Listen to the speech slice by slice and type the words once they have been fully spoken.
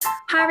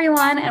Hi,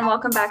 everyone, and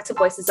welcome back to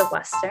Voices of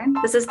Western.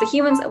 This is the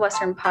Humans of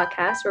Western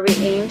podcast, where we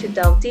aim to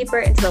delve deeper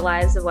into the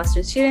lives of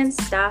Western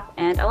students, staff,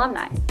 and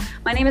alumni.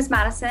 My name is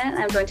Madison, and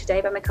I'm joined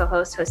today by my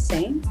co-host,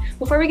 Hossein.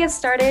 Before we get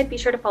started, be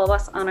sure to follow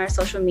us on our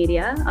social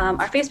media,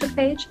 our Facebook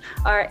page,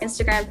 our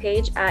Instagram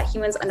page at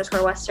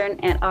humans_Western,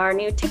 and our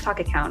new TikTok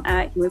account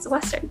at Humans of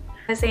Western.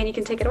 Hossein, you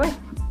can take it away.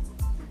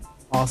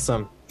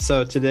 Awesome.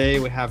 So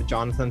today we have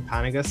Jonathan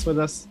Panagas with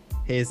us.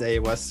 He's a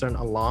Western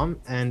alum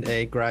and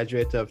a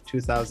graduate of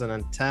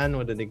 2010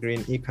 with a degree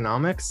in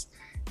economics.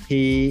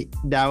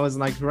 That was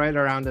like right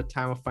around the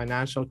time of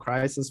financial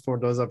crisis for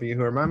those of you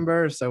who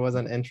remember. So it was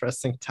an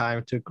interesting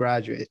time to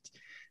graduate.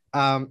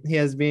 He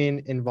has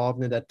been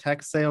involved in the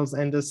tech sales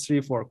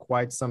industry for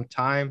quite some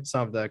time.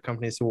 Some of the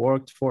companies he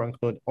worked for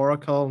include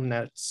Oracle,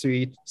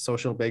 NetSuite,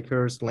 Social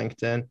Bakers,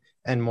 LinkedIn,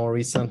 and more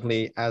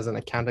recently as an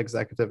account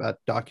executive at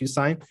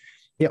DocuSign.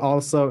 He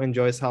also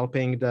enjoys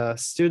helping the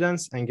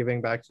students and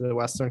giving back to the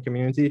Western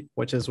community,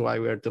 which is why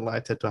we're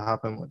delighted to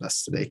have him with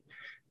us today.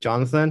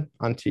 Jonathan,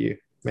 on to you.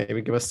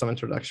 Maybe give us some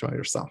introduction on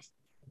yourself.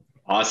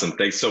 Awesome.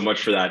 Thanks so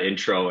much for that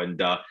intro.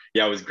 And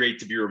it was great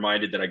to be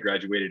reminded that I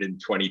graduated in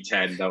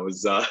 2010. That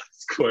was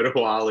quite a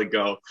while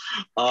ago.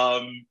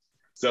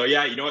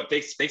 You know what?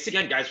 Thanks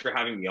again, guys, for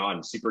having me on.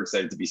 I'm super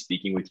excited to be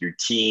speaking with your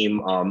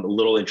team. A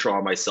little intro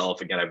on myself.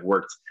 Again, I've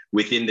worked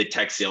within the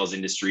tech sales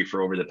industry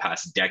for over the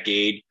past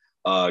decade.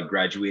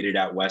 Graduated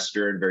at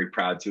Western, very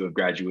proud to have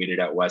graduated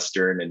at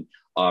Western,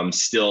 and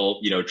still,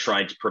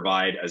 trying to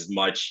provide as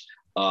much,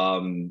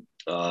 as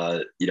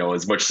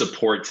much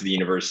support to the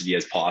university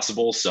as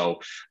possible.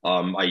 So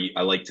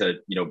I like to,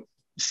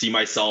 see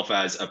myself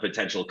as a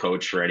potential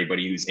coach for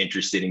anybody who's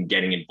interested in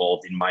getting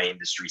involved in my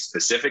industry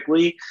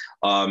specifically,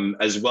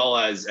 as well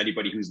as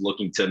anybody who's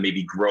looking to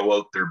maybe grow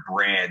out their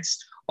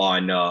brands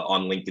on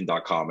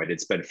LinkedIn.com. I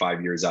did spend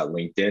 5 years at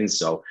LinkedIn,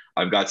 so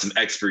I've got some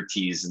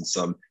expertise and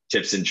some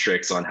tips and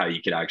tricks on how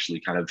you could actually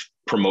kind of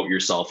promote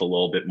yourself a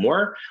little bit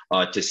more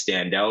to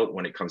stand out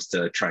when it comes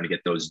to trying to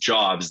get those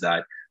jobs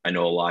that I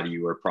know a lot of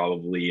you are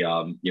probably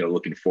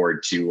looking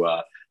forward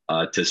to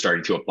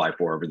starting to apply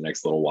for over the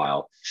next little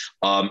while.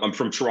 I'm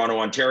from Toronto,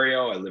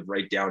 Ontario. I live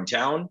right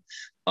downtown.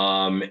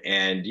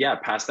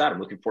 Past that, I'm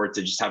looking forward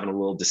to just having a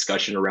little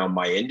discussion around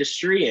my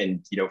industry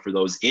and, for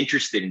those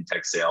interested in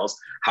tech sales,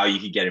 how you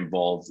could get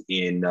involved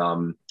in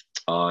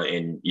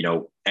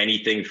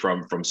anything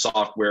from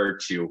software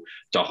to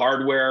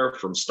hardware,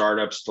 from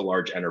startups to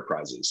large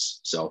enterprises.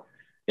 So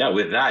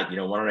with that, why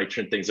don't I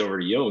turn things over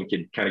to you and we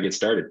can kind of get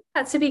started.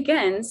 To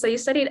begin, so you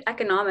studied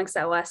economics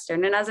at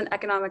Western, and as an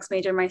economics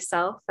major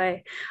myself,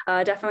 I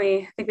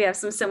definitely think we have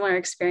some similar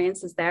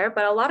experiences there,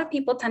 but a lot of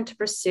people tend to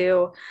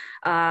pursue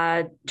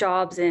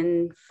jobs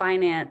in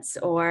finance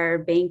or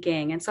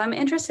banking. And so I'm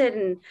interested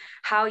in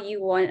how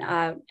you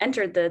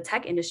entered the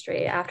tech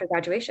industry after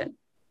graduation.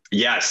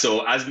 Yeah,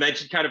 so as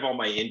mentioned kind of on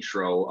my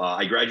intro,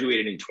 I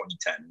graduated in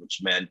 2010, which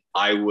meant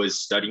I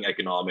was studying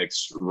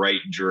economics right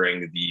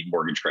during the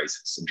mortgage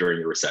crisis and during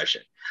the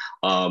recession.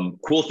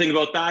 Cool thing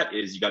about that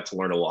is you got to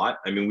learn a lot.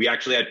 I mean, we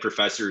actually had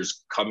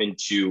professors come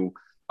into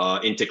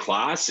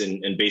class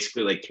and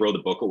basically like throw the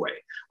book away.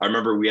 I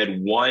remember we had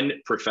one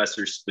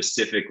professor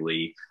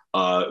specifically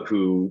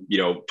who,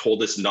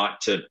 told us not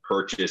to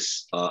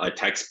purchase a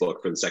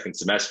textbook for the second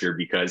semester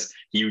because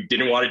he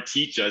didn't want to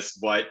teach us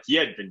what he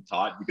had been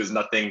taught because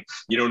nothing,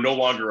 no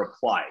longer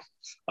applied.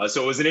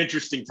 So it was an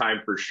interesting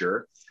time for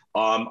sure.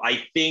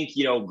 I think,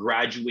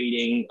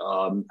 graduating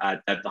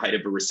at the height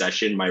of a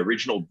recession, my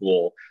original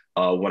goal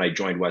when I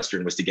joined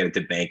Western was to get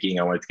into banking.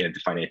 I wanted to get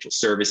into financial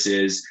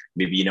services,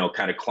 maybe,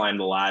 kind of climb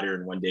the ladder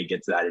and one day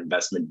get to that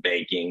investment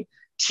banking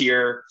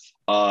tier.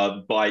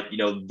 But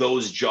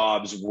those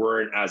jobs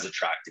weren't as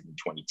attractive in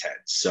 2010.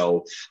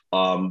 So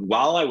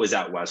while I was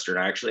at Western,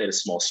 I actually had a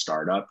small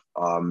startup.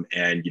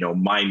 And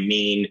my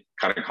main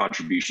kind of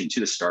contribution to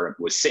the startup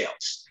was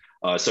sales.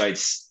 So I'd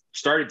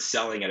started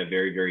selling at a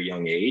very, very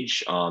young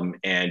age.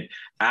 And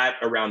at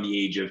around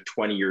the age of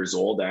 20 years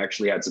old, I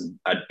actually had some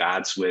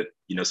at-bats with,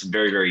 some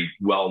very, very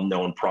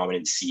well-known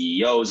prominent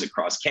CEOs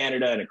across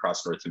Canada and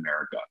across North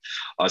America.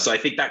 So I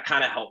think that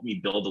kind of helped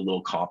me build a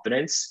little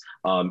confidence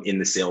in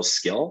the sales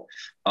skill.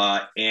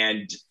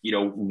 When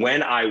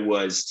I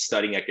was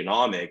studying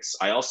economics,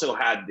 I also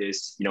had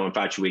this,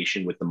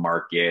 infatuation with the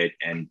market.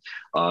 And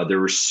there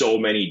were so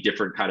many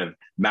different kind of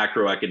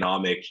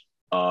macroeconomic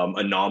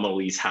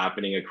anomalies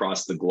happening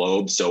across the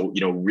globe. So,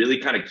 really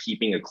kind of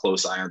keeping a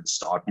close eye on the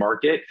stock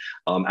market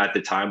at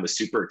the time was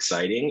super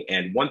exciting.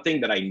 And one thing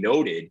that I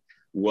noted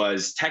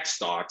was tech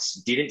stocks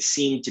didn't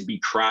seem to be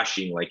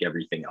crashing like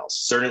everything else.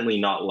 Certainly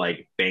not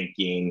like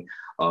banking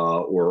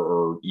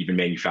or even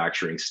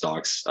manufacturing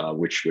stocks,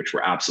 which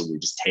were absolutely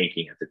just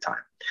tanking at the time.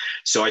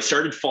 So I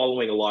started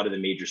following a lot of the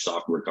major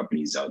software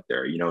companies out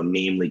there,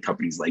 namely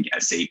companies like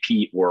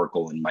SAP,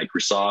 Oracle, and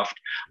Microsoft,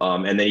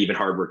 and then even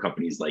hardware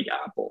companies like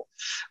Apple.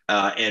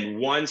 And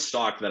one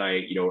stock that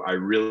I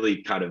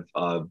really kind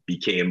of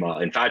became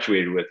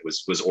infatuated with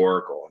was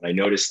Oracle. And I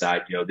noticed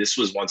that, this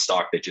was one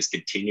stock that just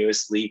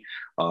continuously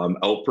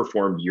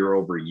outperformed year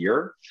over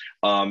year.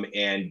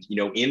 And,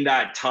 in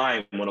that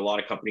time when a lot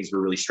of companies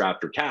were really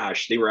strapped for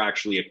cash, they were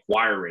actually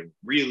acquiring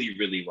really,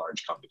 really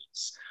large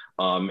companies.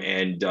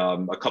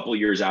 A couple of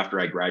years after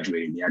I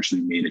graduated, they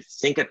actually made, I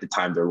think at the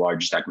time, their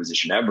largest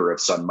acquisition ever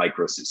of Sun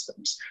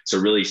Microsystems. So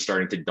really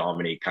starting to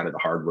dominate kind of the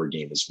hardware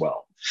game as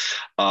well.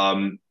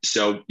 I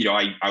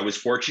was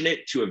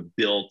fortunate to have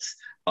built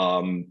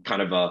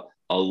kind of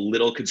a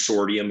little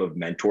consortium of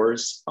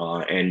mentors.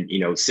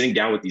 Sitting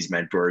down with these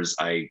mentors,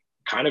 I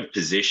kind of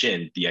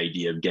positioned the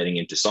idea of getting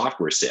into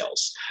software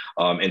sales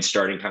and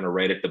starting kind of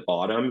right at the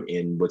bottom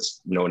in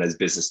what's known as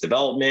business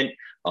development.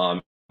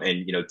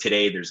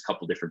 Today there's a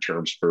couple different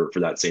terms for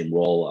that same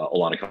role. A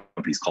lot of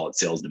companies call it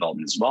sales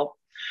development as well.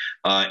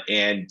 I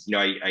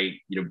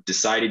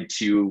decided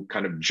to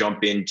kind of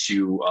jump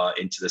into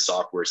the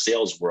software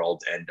sales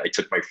world, and I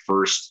took my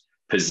first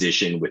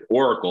position with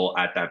Oracle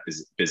at that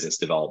business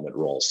development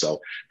role. So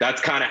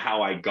that's kind of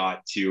how I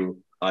got to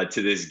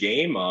this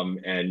game.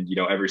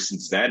 Ever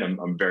since then,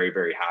 I'm very,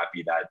 very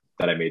happy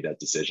that I made that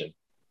decision.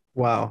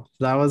 Wow,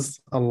 that was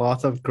a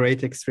lot of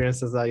great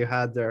experiences that you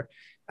had there.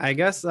 I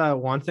guess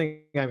one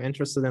thing I'm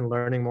interested in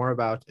learning more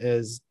about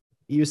is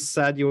you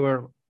said you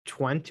were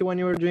 20 when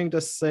you were doing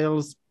the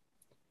sales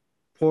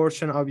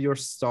portion of your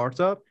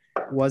startup.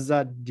 Was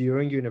that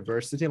during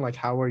university? Like,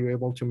 how were you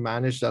able to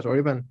manage that or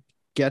even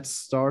get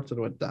started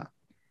with that?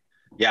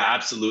 Yeah,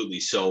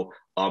 absolutely. So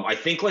I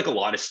think like a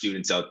lot of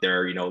students out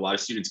there, a lot of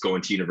students go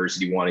into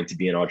university wanting to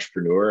be an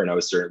entrepreneur. And I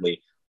was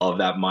certainly of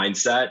that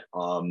mindset.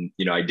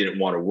 I didn't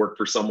want to work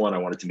for someone. I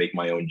wanted to make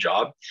my own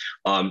job.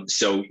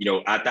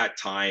 At that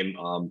time,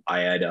 I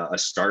had a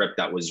startup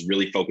that was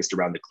really focused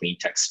around the clean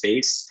tech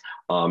space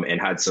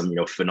and had some,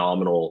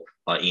 phenomenal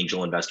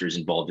angel investors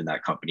involved in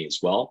that company as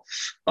well.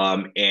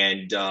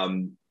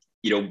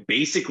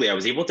 Basically I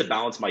was able to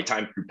balance my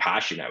time through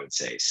passion, I would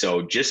say.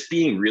 So just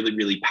being really,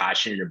 really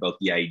passionate about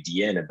the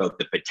idea and about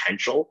the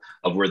potential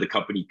of where the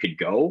company could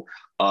go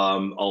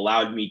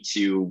allowed me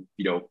to,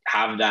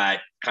 have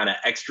that kind of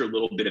extra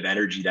little bit of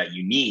energy that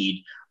you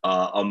need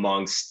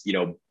amongst,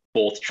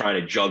 both trying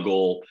to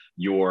juggle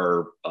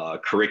your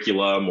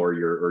curriculum or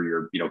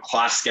your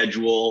class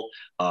schedule,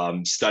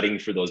 studying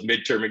for those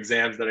midterm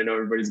exams that I know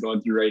everybody's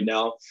going through right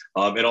now,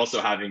 and also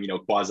having,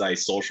 quasi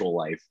social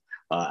life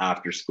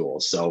after school.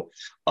 So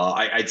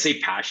I'd say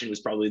passion was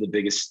probably the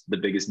biggest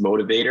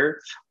motivator,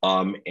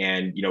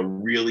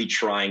 really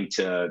trying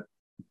to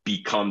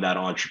become that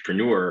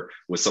entrepreneur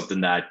was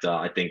something that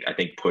I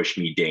think pushed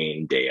me day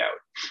in, day out.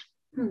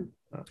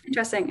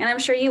 Interesting. And I'm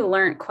sure you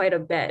learned quite a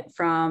bit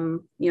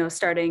from,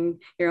 starting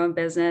your own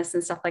business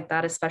and stuff like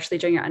that, especially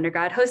during your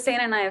undergrad. Hossein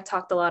and I have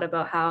talked a lot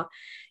about how,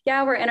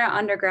 we're in our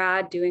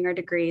undergrad doing our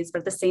degrees, but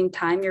at the same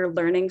time, you're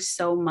learning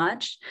so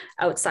much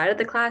outside of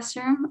the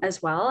classroom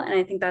as well. And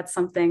I think that's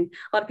something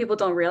a lot of people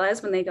don't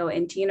realize when they go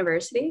into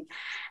university.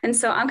 And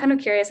so I'm kind of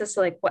curious as to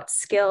like what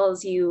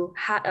skills you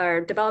are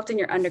developed in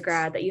your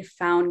undergrad that you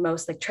found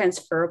most like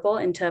transferable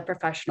into a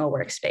professional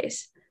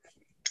workspace.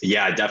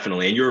 Yeah,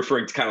 definitely. And you're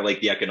referring to kind of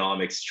like the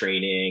economics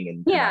training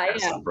and that kind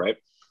of stuff, right?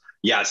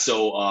 Yeah.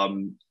 So,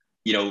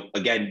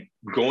 again,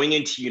 going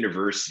into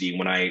university,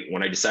 when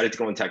I decided to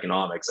go into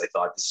economics, I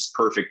thought this is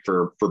perfect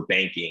for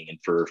banking and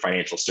for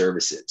financial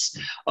services.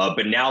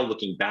 But now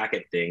looking back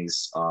at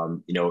things,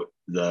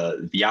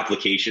 the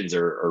applications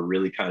are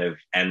really kind of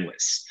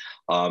endless.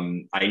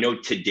 I know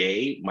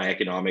today my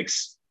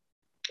economics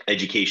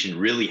education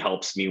really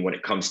helps me when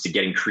it comes to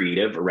getting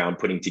creative around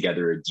putting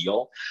together a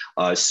deal.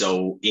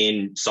 So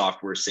in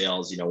software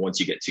sales, once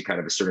you get to kind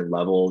of a certain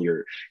level,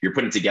 you're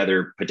putting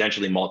together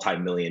potentially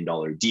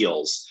multi-million-dollar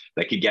deals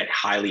that could get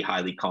highly,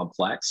 highly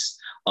complex.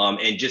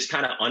 And just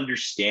kind of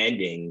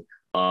understanding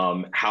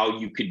how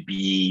you could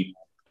be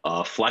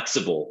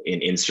flexible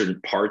in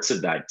certain parts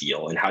of that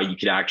deal and how you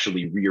could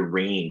actually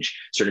rearrange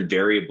certain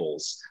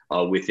variables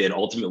within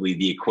ultimately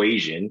the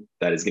equation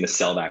that is going to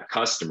sell that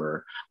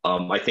customer,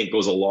 I think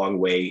goes a long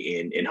way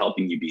in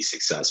helping you be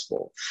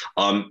successful.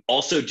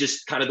 Also,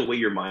 just kind of the way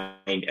your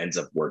mind ends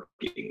up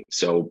working.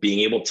 So being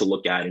able to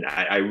look at, and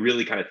I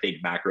really kind of think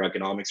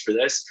macroeconomics for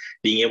this,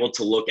 being able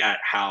to look at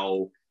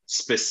how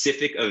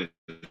specific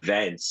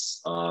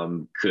events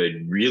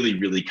could really,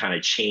 really kind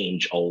of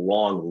change a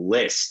long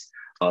list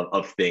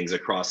of things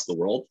across the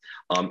world.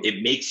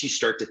 It makes you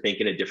start to think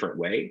in a different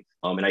way.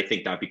 And I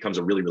think that becomes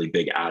a really, really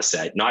big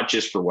asset, not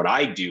just for what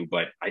I do,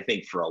 but I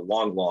think for a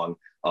long, long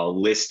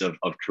list of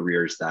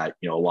careers that,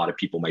 a lot of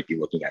people might be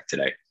looking at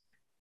today.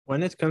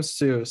 When it comes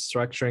to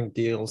structuring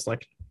deals,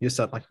 like you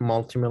said, like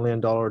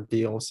multi-million-dollar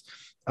deals,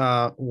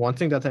 one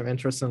thing that I'm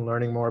interested in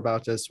learning more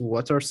about is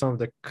what are some of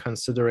the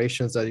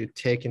considerations that you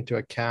take into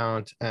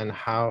account and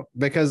how,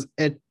 because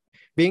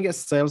being a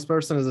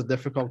salesperson is a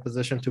difficult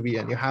position to be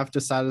in. You have to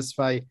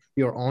satisfy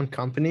your own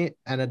company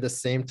and at the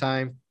same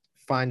time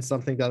find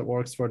something that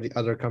works for the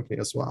other company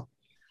as well.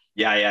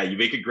 Yeah, you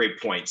make a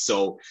great point.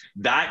 So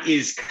that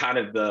is kind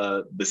of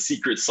the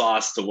secret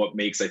sauce to what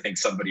makes, I think,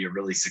 somebody a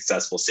really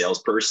successful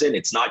salesperson.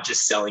 It's not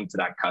just selling to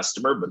that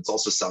customer, but it's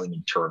also selling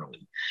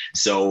internally.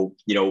 So,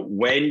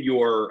 when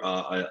you're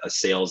a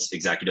sales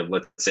executive,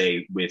 let's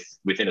say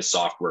within a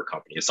software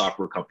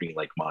company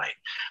like mine,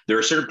 there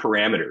are certain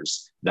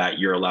parameters that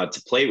you're allowed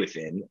to play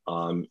within,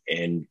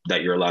 and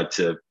that you're allowed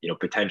to,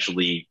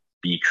 potentially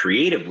be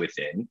creative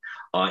within,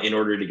 in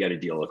order to get a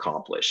deal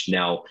accomplished.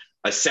 Now,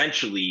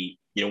 essentially,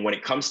 when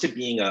it comes to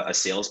being a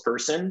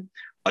salesperson,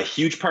 a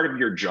huge part of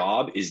your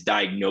job is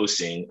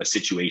diagnosing a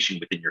situation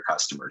within your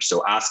customers.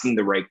 So asking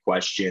the right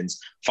questions,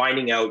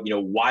 finding out,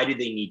 why do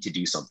they need to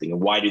do something and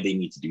why do they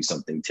need to do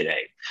something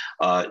today?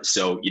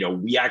 So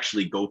we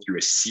actually go through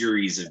a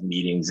series of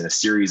meetings and a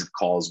series of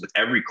calls with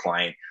every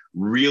client,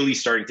 really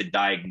starting to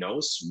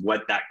diagnose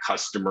what that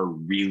customer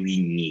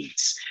really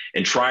needs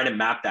and trying to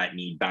map that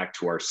need back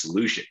to our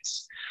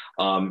solutions.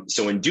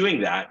 So in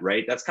doing that,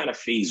 right, that's kind of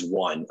phase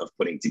one of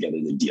putting together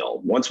the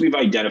deal. Once we've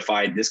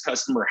identified this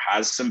customer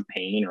has some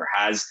pain or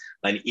has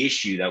an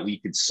issue that we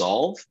could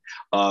solve,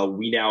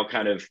 we now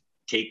kind of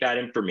take that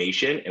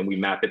information and we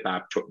map it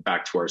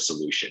back to our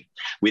solution.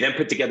 We then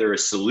put together a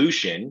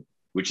solution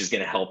which is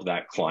going to help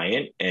that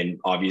client and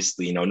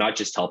obviously, not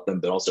just help them,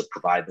 but also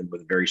provide them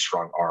with a very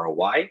strong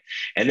ROI.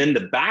 And then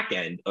the back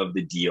end of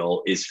the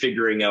deal is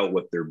figuring out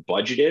what their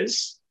budget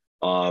is,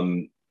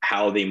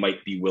 how they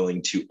might be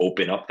willing to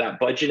open up that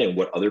budget and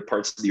what other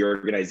parts of the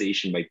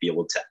organization might be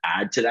able to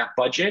add to that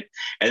budget.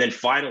 And then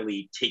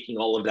finally, taking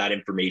all of that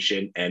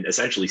information and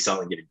essentially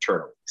selling it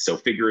internally. So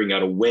figuring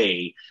out a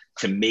way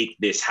to make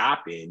this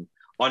happen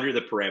under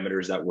the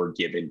parameters that we're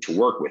given to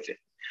work with it.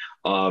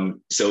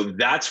 So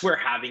that's where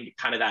having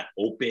kind of that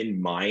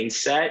open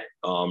mindset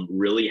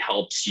really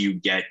helps you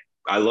get,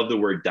 I love the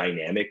word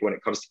dynamic when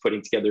it comes to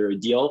putting together a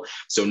deal.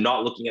 So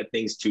not looking at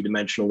things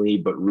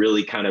two-dimensionally, but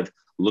really kind of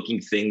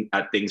looking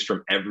at things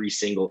from every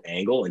single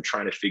angle and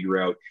trying to figure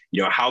out,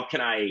 how can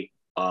I,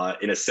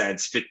 in a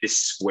sense, fit this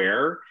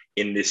square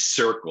in this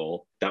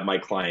circle that my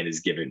client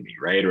has given me,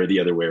 right? Or the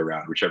other way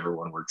around, whichever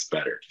one works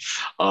better.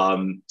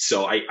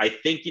 So I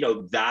think,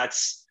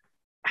 that's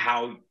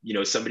how,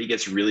 somebody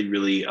gets really,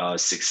 really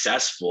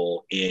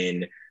successful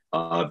in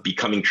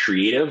becoming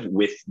creative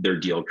with their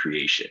deal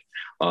creation.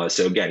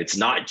 So again, it's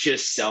not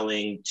just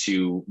selling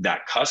to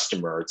that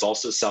customer, it's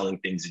also selling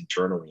things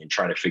internally and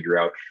trying to figure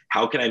out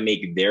how can I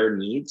make their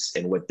needs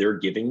and what they're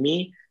giving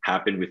me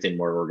happen within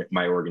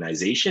my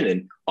organization,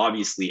 and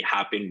obviously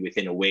happen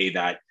within a way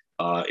that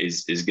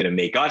is going to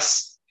make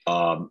us, a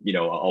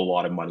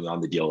lot of money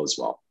on the deal as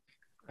well.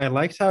 I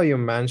liked how you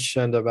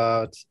mentioned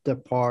about the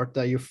part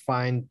that you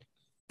find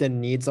the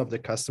needs of the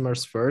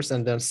customers first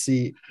and then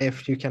see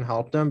if you can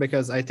help them,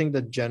 because I think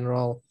the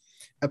general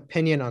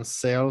opinion on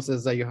sales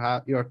is that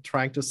you're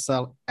trying to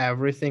sell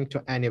everything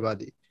to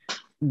anybody.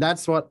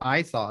 That's what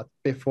I thought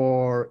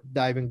before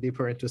diving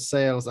deeper into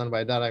sales. And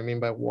by that, I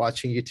mean by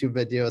watching YouTube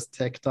videos,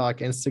 TikTok,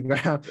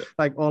 Instagram,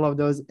 like all of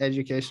those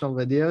educational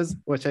videos,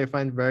 which I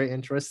find very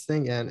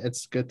interesting. And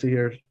it's good to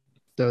hear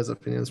those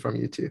opinions from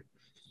you too.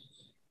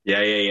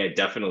 Yeah,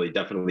 definitely.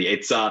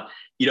 It's,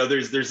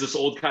 there's this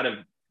old kind of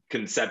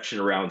conception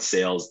around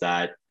sales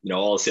that,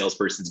 all a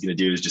salesperson's going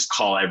to do is just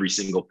call every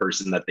single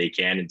person that they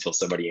can until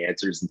somebody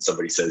answers and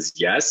somebody says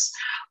yes.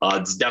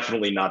 It's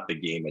definitely not the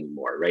game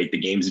anymore, right? The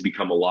game's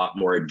become a lot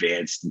more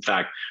advanced. In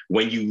fact,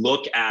 when you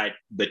look at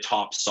the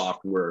top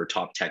software or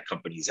top tech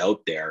companies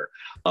out there,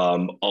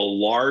 a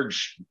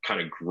large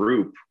kind of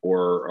group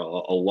or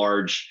a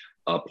large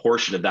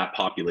portion of that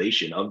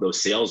population of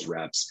those sales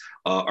reps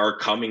are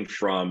coming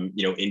from,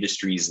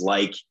 industries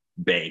like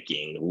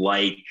banking,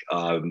 like,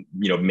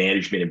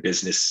 management and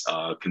business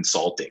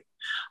consulting.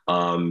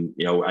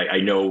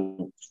 I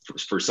know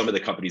for some of the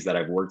companies that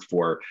I've worked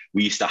for,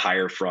 we used to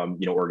hire from,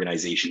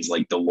 organizations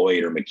like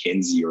Deloitte or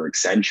McKinsey or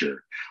Accenture.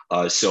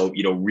 So,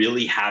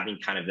 really having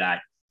kind of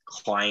that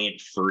client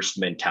first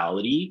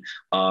mentality,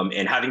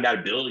 and having that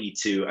ability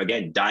to,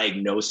 again,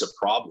 diagnose a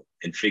problem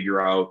and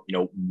figure out,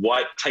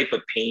 what type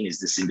of pain is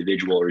this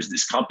individual or is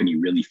this company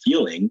really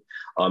feeling,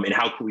 and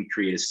how can we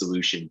create a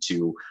solution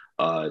to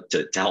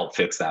help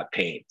fix that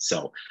pain.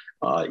 So,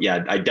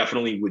 I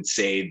definitely would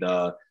say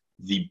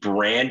the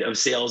brand of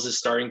sales is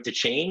starting to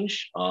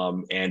change.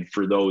 And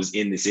for those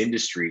in this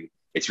industry,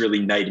 it's really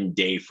night and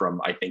day from,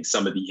 I think,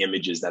 some of the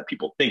images that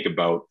people think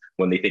about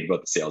when they think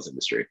about the sales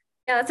industry.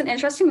 Yeah, that's an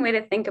interesting way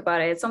to think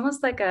about it. It's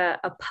almost like a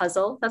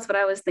puzzle. That's what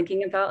I was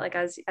thinking about, like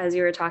as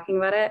you were talking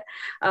about it.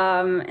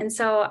 And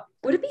so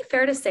would it be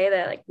fair to say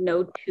that like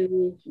no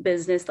two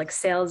business like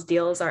sales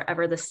deals are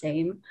ever the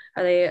same?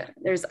 I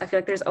feel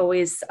like there's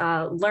always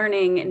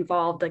learning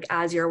involved, like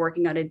as you're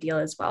working out a deal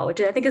as well,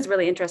 which I think is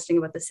really interesting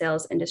about the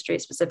sales industry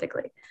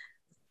specifically.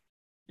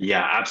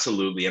 Yeah,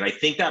 absolutely. And I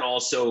think that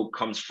also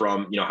comes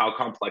from, how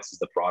complex is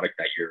the product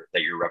that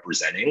you're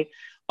representing.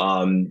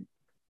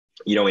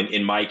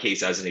 In my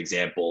case, as an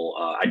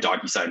example, at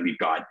DocuSign, we've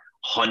got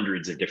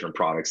hundreds of different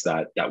products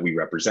that we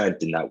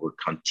represent and that we're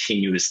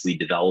continuously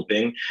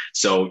developing.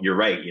 So you're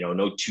right,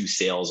 no two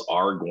sales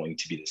are going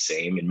to be the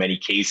same. In many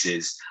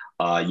cases,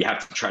 you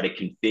have to try to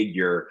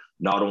configure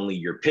not only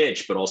your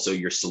pitch, but also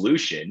your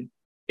solution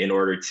in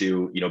order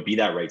to, be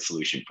that right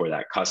solution for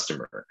that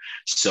customer.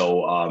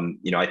 So,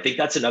 I think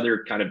that's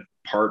another kind of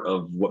part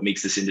of what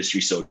makes this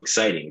industry so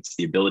exciting. It's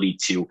the ability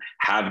to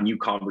have new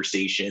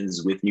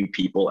conversations with new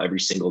people every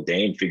single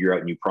day and figure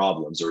out new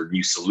problems or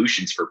new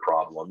solutions for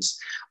problems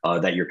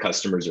that your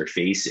customers are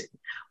facing.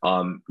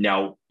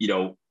 Now,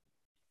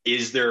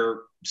 is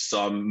there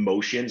some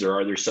motions, or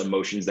are there some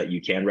motions that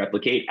you can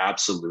replicate?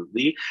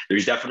 Absolutely.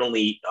 There's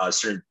definitely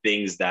certain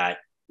things that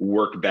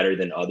work better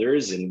than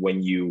others. And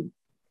when you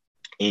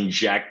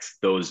inject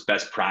those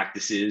best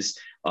practices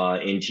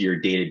into your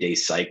day-to-day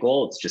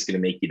cycle, it's just going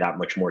to make you that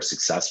much more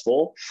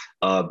successful.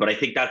 But I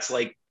think that's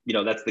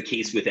that's the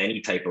case with any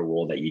type of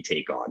role that you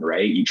take on,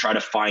 right? You try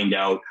to find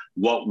out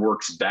what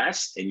works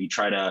best, and you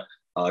try to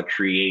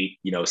create,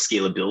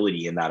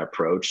 scalability in that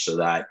approach so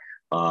that,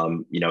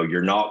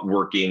 you're not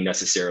working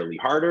necessarily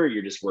harder,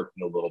 you're just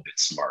working a little bit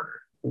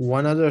smarter.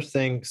 One other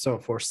thing, so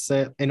for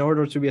sale, in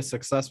order to be a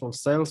successful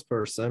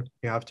salesperson,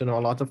 you have to know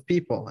a lot of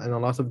people and a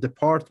lot of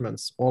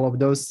departments, all of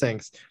those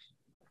things.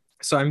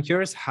 So I'm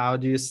curious, how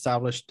do you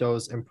establish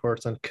those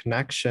important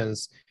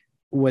connections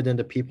within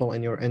the people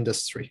in your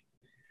industry?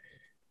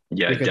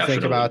 Yeah, you can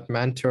definitely think about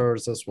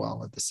mentors as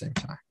well at the same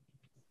time.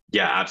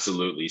 Yeah,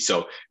 absolutely.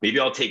 So maybe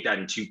I'll take that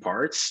in two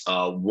parts.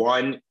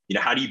 One,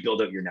 how do you build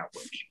out your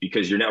network?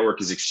 Because your network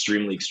is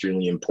extremely,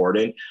 extremely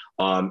important.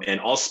 And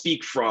I'll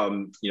speak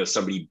from,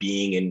 somebody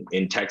being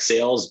in tech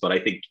sales, but I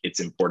think it's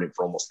important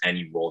for almost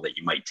any role that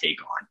you might take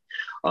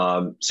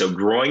on. So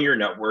growing your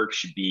network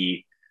should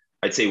be,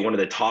 I'd say, one of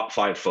the top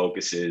 5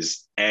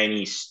 focuses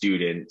any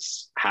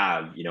students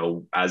have,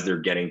 as they're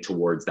getting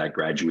towards that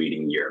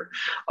graduating year.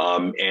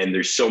 And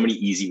there's so many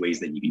easy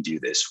ways that you can do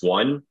this.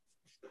 One,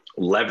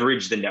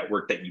 leverage the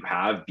network that you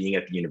have being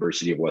at the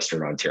University of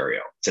Western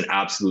Ontario. It's an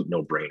absolute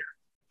no-brainer.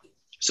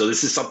 So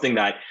this is something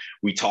that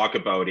we talk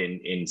about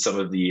in some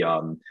of the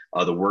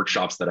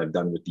workshops that I've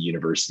done with the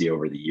university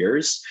over the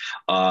years.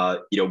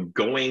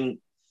 Going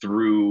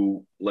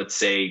through, let's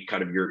say,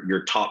 kind of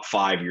your top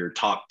 5, your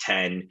top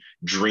 10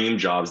 dream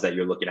jobs that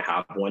you're looking to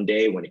have one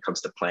day when it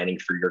comes to planning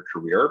for your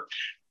career.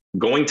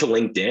 Going to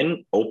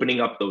LinkedIn,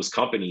 opening up those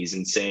companies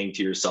and saying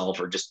to yourself,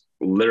 or just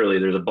literally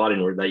there's a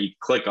button that you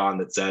click on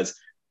that says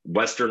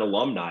Western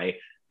alumni,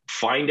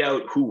 find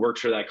out who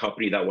works for that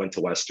company that went to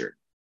Western.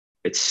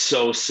 It's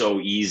so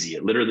easy.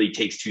 It literally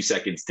takes 2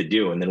 seconds to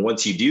do. And then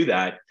once you do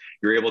that,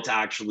 you're able to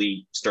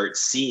actually start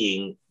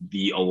seeing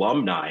the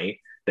alumni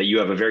that you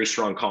have a very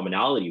strong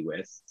commonality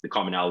with, the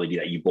commonality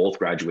that you both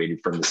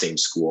graduated from the same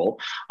school.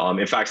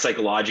 In fact,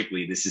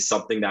 psychologically, this is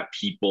something that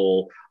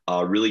people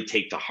really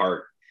take to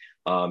heart.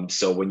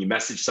 So when you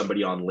message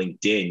somebody on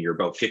LinkedIn, you're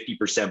about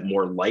 50%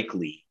 more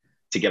likely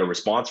to get a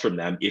response from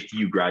them if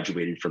you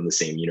graduated from the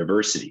same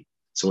university.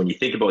 So when you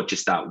think about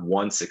just that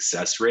one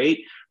success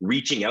rate,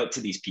 reaching out to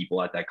these people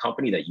at that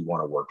company that you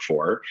want to work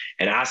for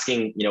and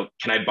asking,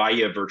 can I buy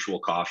you a virtual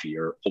coffee?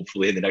 Or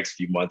hopefully in the next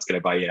few months, can I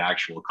buy you an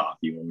actual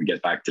coffee when we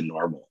get back to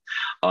normal?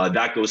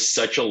 That goes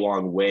such a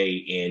long way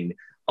in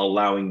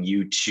allowing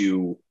you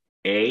to,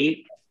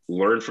 A,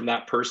 learn from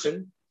that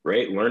person,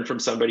 right? Learn from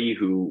somebody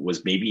who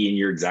was maybe in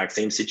your exact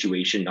same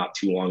situation not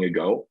too long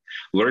ago.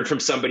 Learn from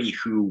somebody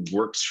who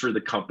works for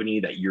the company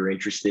that you're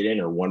interested in,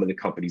 or one of the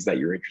companies that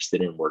you're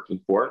interested in working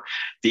for.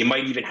 They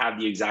might even have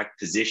the exact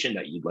position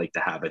that you'd like to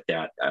have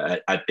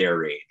at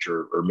their age,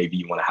 or maybe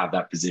you want to have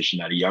that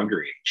position at a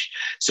younger age.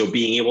 So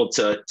being able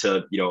to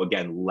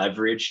again,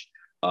 leverage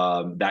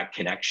that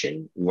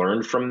connection,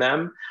 learn from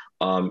them,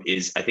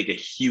 is, I think, a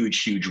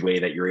huge way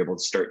that you're able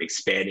to start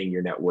expanding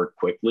your network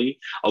quickly.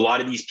 A lot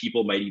of these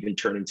people might even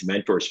turn into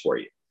mentors for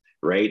you,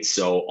 right?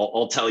 So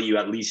I'll tell you,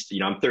 at least,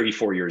 I'm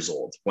 34 years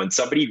old. When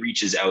somebody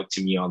reaches out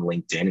to me on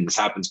LinkedIn, and this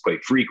happens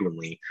quite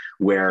frequently,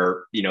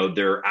 where,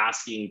 they're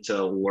asking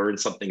to learn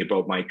something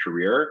about my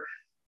career,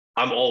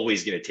 I'm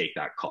always going to take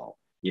that call.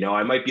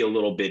 I might be a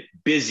little bit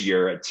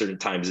busier at certain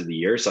times of the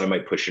year, so I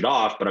might push it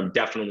off, but I'm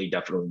definitely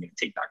going to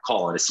take that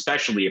call. And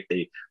especially if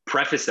they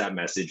preface that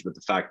message with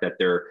the fact that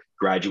they're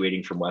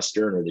graduating from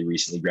Western, or they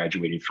recently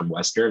graduated from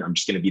Western, I'm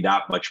just going to be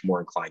that much more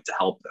inclined to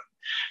help them.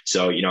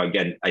 So,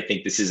 again, I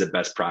think this is a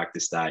best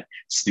practice that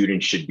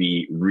students should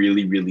be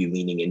really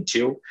leaning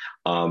into.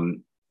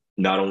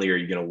 Not only are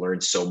you going to learn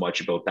so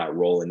much about that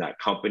role in that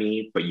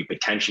company, but you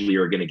potentially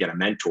are going to get a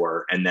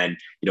mentor. And then,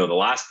 the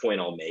last point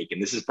I'll make, and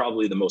this is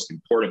probably the most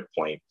important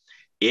point,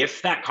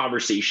 if that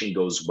conversation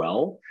goes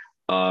well,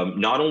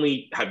 not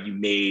only have you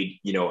made,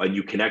 a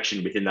new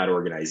connection within that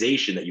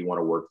organization that you want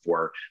to work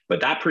for,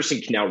 but that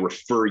person can now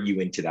refer you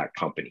into that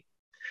company.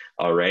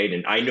 All right.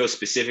 And I know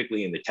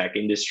specifically in the tech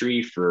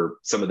industry, for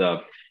some of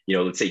the,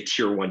 let's say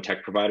tier 1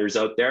 tech providers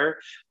out there,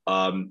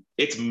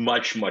 it's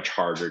much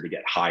harder to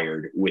get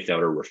hired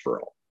without a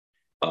referral.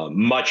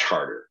 Much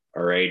harder.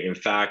 All right. In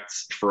fact,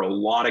 for a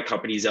lot of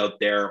companies out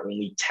there,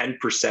 only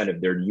 10%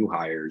 of their new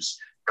hires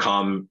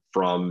come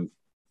from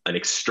an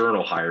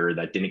external hire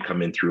that didn't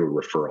come in through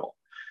a referral.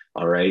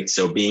 All right.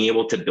 So being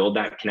able to build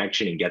that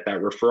connection and get that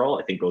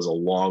referral, I think goes a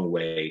long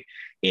way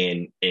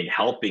in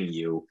helping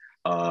you,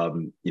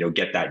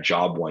 get that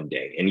job one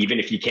day. And even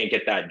if you can't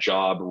get that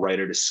job right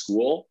out of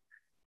school,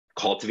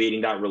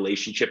 cultivating that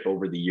relationship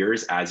over the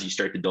years as you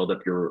start to build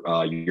up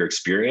your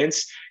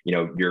experience,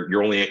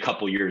 you're only a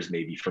couple years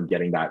maybe from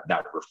getting that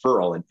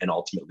referral and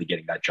ultimately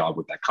getting that job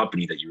with that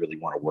company that you really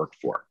want to work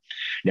for.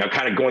 Now,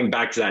 kind of going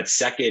back to that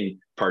second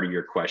part of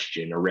your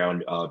question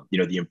around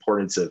the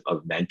importance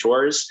of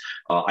mentors,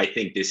 I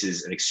think this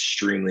is an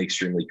extremely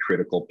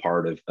critical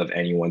part of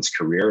anyone's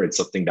career. It's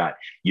something that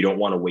you don't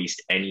want to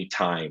waste any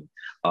time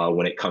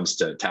when it comes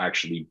to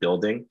actually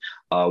building.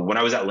 When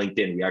I was at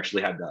LinkedIn, we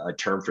actually had a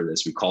term for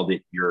this. We called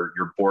it your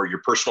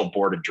personal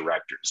board of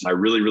directors. And I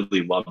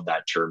really love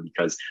that term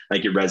because I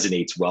think it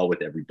resonates well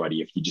with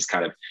everybody. If you just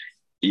kind of,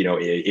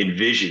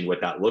 envision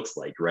what that looks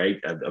like, right?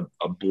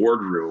 A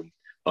boardroom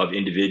of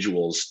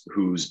individuals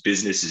whose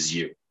business is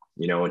you,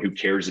 and who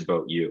cares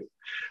about you.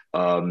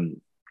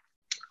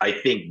 I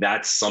think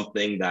that's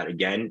something that,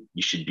 again,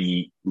 you should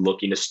be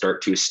looking to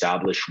start to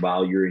establish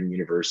while you're in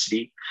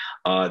university.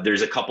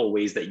 There's a couple of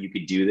ways that you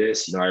could do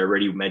this. I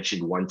already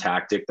mentioned one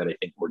tactic that I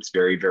think works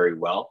very very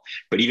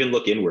but even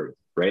look inward,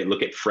 right?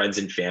 Look at friends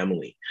and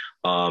family.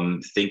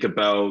 Think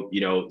about,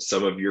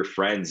 some of your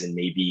friends and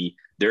maybe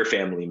their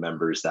family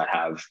members that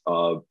have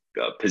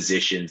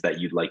positions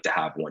that you'd like to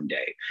have one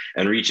day,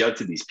 and reach out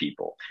to these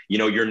people.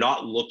 You're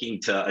not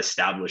looking to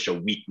establish a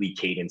weekly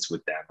cadence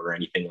with them or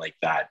anything like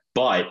that,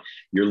 but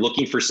you're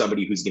looking for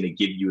somebody who's going to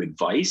give you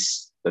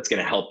advice that's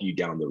going to help you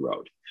down the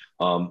road.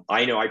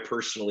 I know I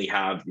personally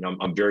have,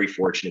 I'm very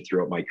fortunate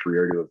throughout my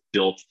career to have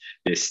built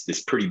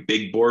this pretty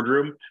big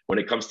boardroom when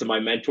it comes to my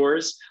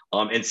mentors.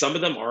 And some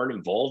of them aren't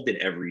involved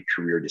in every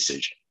career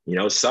decision.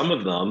 Some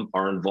of them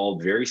are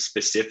involved very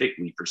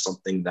specifically for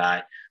something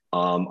that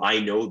I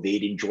know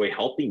they'd enjoy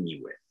helping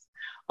me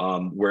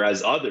with.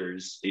 Whereas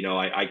others,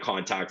 I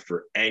contact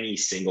for any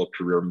single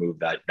career move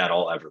that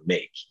I'll ever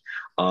make.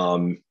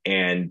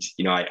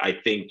 I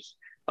think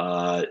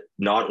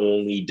not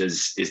only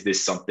is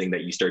this something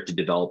that you start to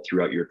develop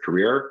throughout your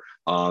career,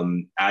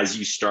 as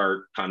you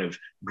start kind of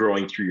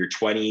growing through your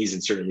 20s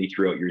and certainly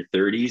throughout your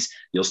 30s,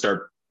 you'll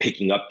start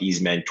picking up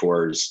these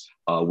mentors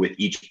with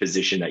each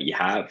position that you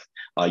have.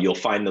 You'll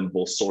find them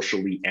both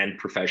socially and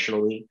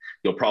professionally.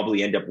 You'll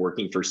probably end up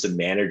working for some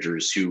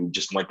managers who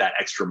just went that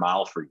extra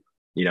mile for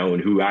you,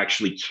 and who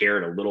actually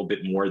cared a little bit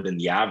more than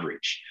the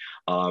average.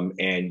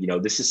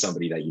 This is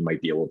somebody that you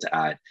might be able to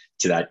add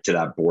to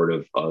that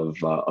board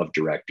of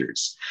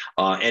directors.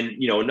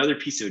 Another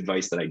piece of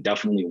advice that I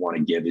definitely want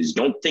to give is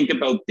don't think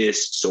about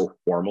this so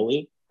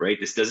formally, right?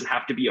 This doesn't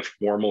have to be a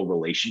formal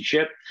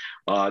relationship.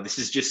 This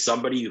is just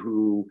somebody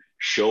who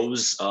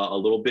shows a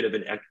little bit of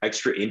an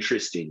extra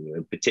interest in you,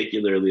 and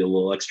particularly a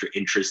little extra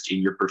interest in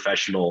your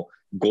professional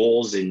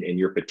goals and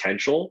your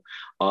potential.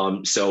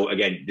 So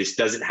again, this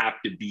doesn't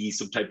have to be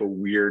some type of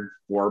weird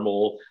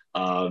formal,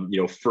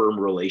 firm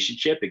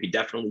relationship. It could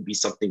definitely be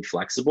something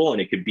flexible,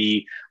 and it could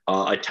be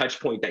a touch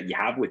point that you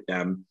have with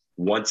them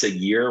once a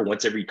year,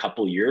 once every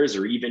couple of years,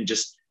 or even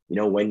just,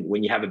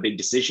 when you have a big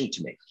decision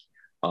to make.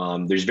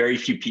 There's very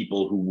few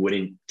people who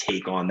wouldn't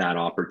take on that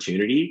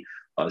opportunity.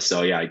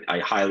 I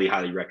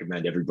highly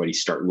recommend everybody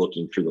start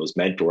looking for those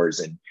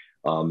mentors.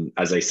 And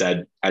as I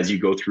said, as you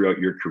go throughout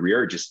your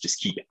career, just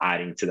keep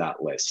adding to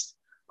that list.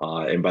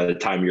 And by the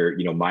time you're,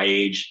 my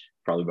age,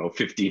 probably about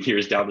 15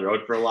 years down the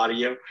road for a lot of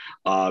you,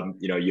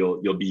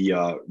 you'll be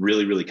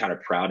really kind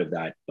of proud of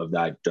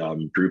that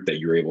group that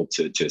you're able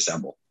to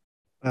assemble.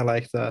 I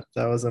like that.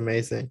 That was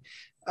amazing.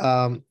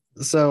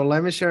 So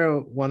let me share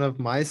one of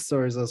my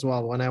stories as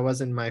well. When I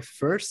was in my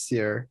first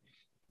year,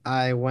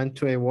 I went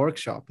to a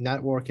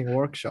networking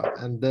workshop,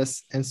 and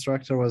this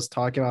instructor was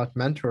talking about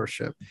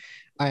mentorship.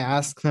 I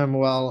asked him,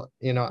 well,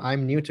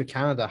 I'm new to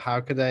Canada.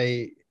 How could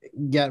I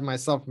get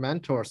myself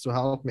mentors to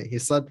help me? He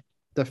said,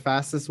 the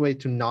fastest way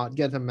to not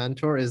get a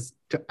mentor is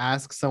to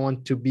ask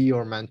someone to be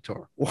your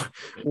mentor.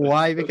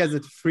 Why? Because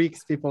it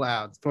freaks people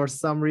out. For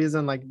some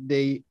reason, like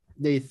they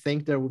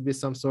think there would be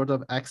some sort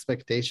of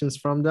expectations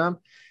from them.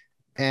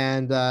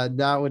 And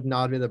that would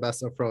not be the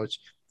best approach.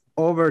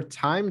 Over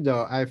time,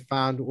 though, I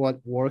found what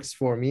works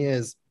for me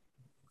is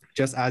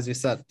just, as you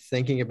said,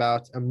 thinking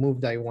about a move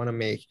that you want to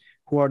make.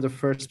 Who are the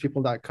first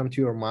people that come to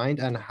your mind,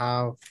 and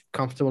how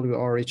comfortable you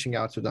are reaching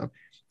out to them?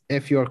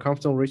 If you're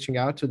comfortable reaching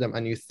out to them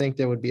and you think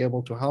they would be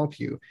able to help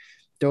you,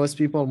 those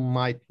people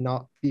might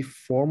not be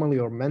formally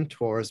your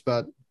mentors,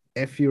 but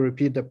if you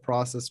repeat the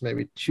process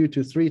maybe 2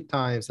 to 3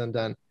 times and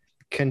then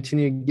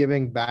continue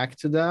giving back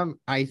to them,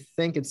 I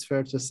think it's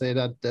fair to say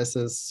that this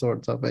is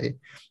sort of a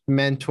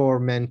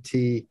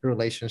mentor-mentee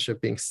relationship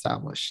being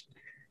established.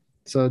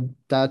 So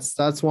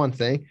that's one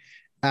thing.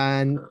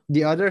 And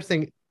the other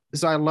thing,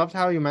 so I loved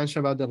how you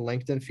mentioned about the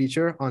LinkedIn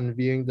feature on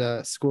viewing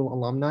the school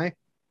alumni.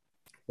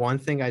 One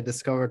thing I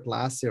discovered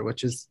last year,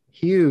 which is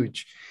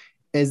huge,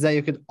 is that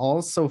you could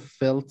also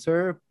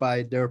filter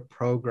by their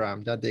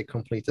program that they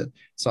completed.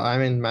 So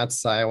I'm in Math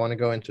Sci, I want to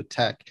go into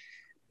tech.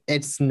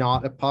 it's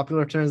not a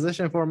popular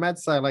transition for med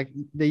sci. Like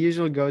they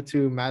usually go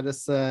to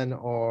medicine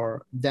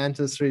or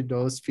dentistry,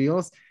 those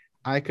fields.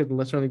 I could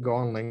literally go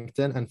on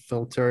LinkedIn and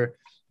filter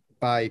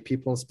by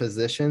people's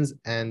positions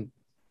and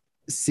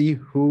see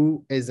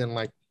who is in,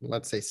 like,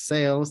 let's say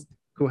sales,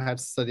 who had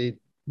studied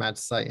med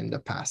sci in the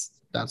past.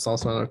 That's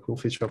also another cool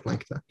feature of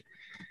LinkedIn.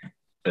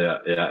 Yeah.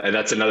 And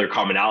that's another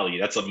commonality.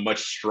 That's a much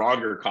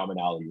stronger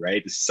commonality,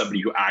 right? This is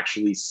somebody who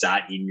actually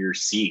sat in your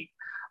seat,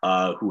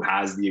 who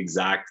has the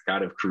exact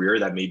kind of career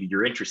that maybe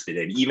you're interested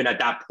in, even at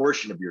that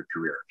portion of your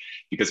career,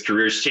 because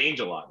careers change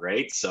a lot,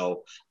 right?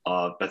 So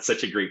that's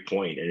such a great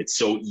point. And it's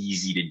so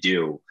easy to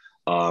do.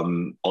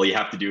 All you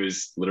have to do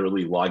is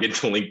literally log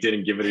into LinkedIn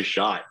and give it a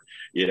shot.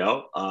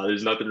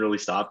 There's nothing really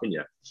stopping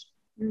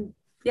you.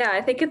 Yeah,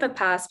 I think in the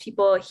past,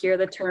 people hear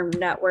the term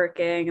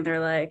networking and they're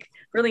like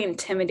really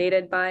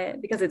intimidated by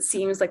it because it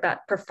seems like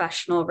that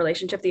professional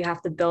relationship that you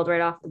have to build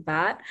right off the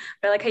bat.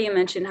 But I like how you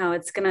mentioned how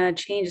it's going to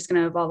change, it's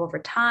going to evolve over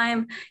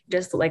time.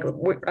 Just like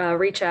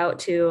reach out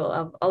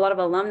to a lot of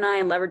alumni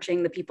and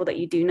leveraging the people that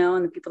you do know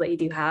and the people that you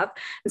do have.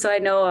 And so I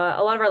know a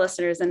lot of our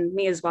listeners and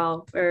me as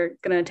well are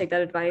going to take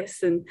that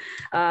advice and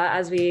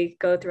as we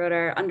go throughout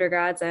our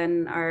undergrads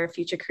and our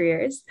future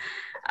careers.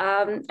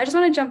 I just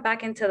want to jump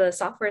back into the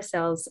software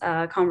sales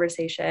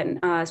conversation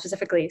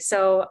specifically.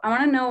 So I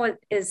want to know what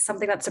is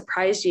something that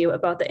surprised you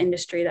about the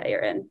industry that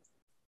you're in.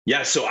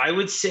 Yeah, so I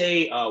would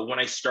say when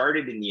I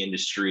started in the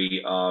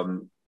industry,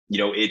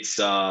 it's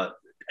I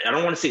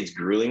don't want to say it's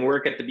grueling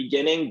work at the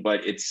beginning,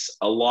 but it's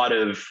a lot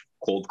of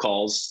cold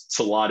calls. It's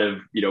a lot of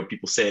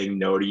people saying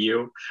no to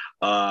you.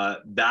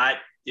 That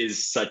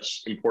is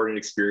such important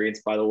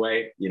experience, by the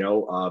way.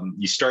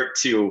 You start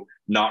to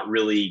not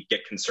really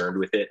get concerned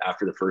with it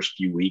after the first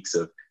few weeks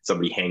of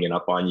somebody hanging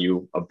up on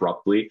you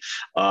abruptly.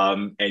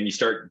 And you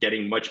start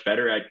getting much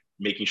better at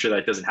making sure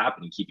that doesn't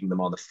happen and keeping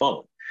them on the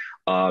phone.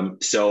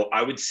 So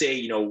I would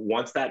say,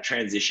 once that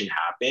transition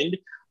happened,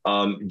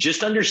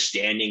 just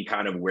understanding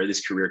kind of where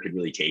this career could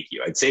really take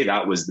you, I'd say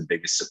that was the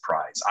biggest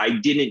surprise. I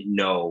didn't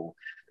know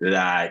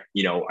that,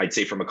 I'd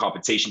say from a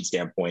compensation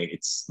standpoint,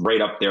 it's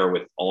right up there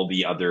with all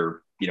the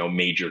other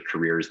major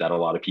careers that a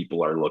lot of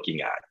people are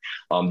looking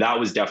at. That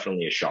was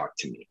definitely a shock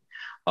to me.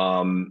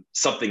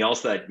 Something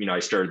else that, I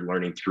started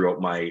learning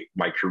throughout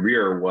my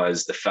career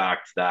was the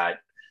fact that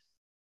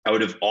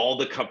out of all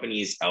the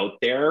companies out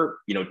there,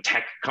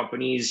 tech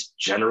companies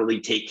generally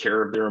take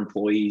care of their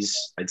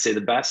employees, I'd say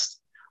the best.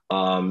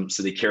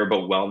 So they care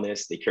about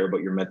wellness, they care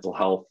about your mental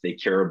health, they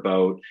care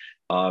about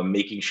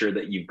making sure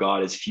that you've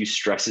got as few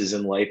stresses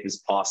in life as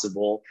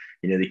possible.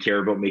 They care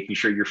about making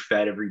sure you're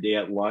fed every day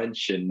at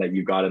lunch and that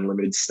you've got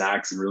unlimited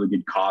snacks and really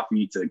good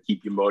coffee to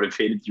keep you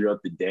motivated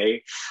throughout the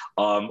day.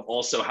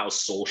 Also how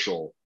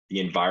social the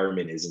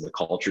environment is and the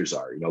cultures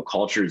are.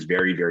 Culture is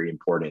very, very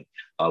important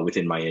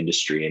within my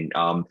industry.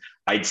 And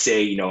I'd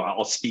say,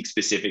 I'll speak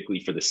specifically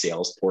for the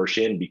sales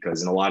portion,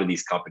 because in a lot of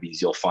these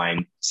companies, you'll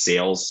find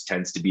sales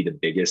tends to be the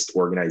biggest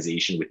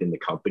organization within the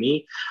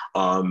company.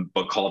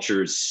 But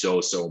culture is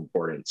so, so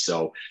important.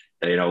 So,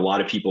 a lot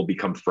of people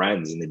become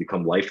friends and they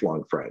become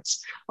lifelong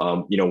friends.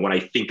 When I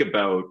think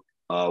about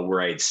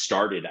where I had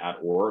started at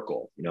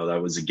Oracle,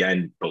 that was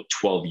again about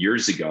 12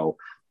 years ago.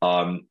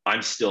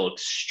 I'm still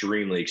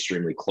extremely,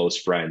 extremely close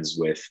friends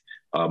with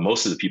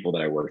most of the people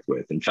that I worked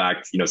with. In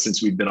fact,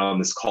 since we've been on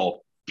this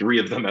call, 3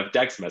 of them have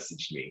text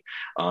messaged me,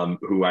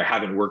 who I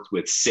haven't worked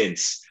with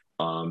since,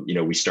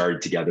 we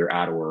started together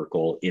at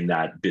Oracle in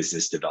that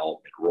business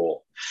development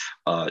role.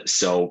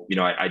 So,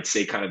 I'd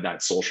say kind of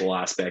that social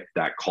aspect,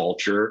 that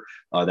culture,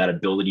 that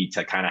ability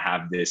to kind of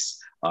have this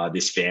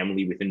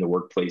family within the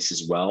workplace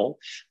as well,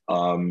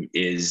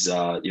 those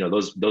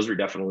were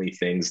definitely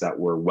things that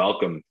were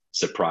welcome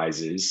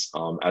surprises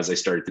as I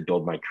started to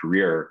build my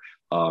career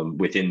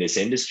within this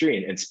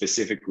industry and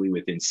specifically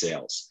within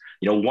sales.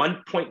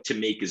 One point to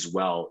make as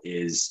well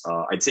is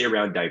I'd say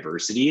around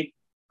diversity.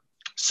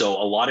 So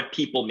a lot of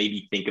people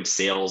maybe think of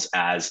sales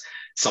as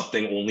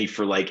something only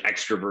for like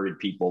extroverted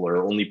people or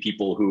only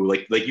people who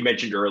like you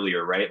mentioned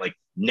earlier, right? Like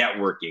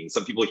networking.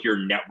 Some people hear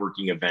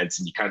networking events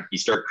and you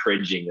start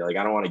cringing. You're like,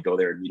 I don't want to go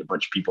there and meet a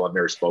bunch of people I've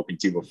never spoken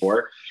to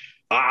before.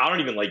 I don't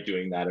even like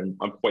doing that.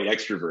 I'm quite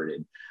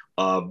extroverted.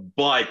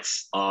 But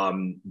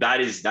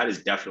that is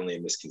definitely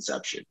a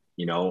misconception.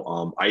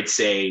 I'd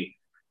say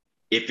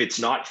if it's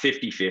not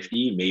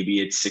 50-50,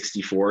 maybe it's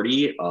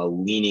 60-40,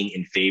 leaning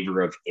in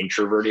favor of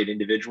introverted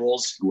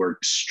individuals who are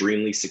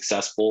extremely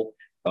successful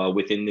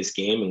within this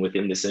game and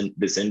within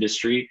this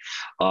industry.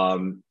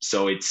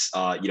 So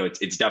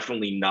it's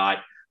definitely not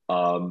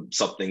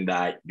something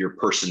that your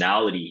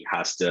personality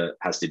has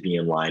to be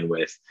in line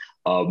with.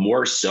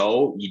 More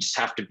so, you just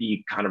have to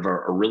be kind of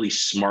a really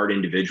smart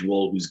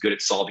individual who's good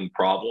at solving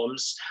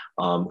problems,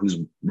 who's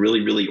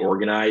really, really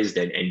organized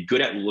and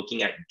good at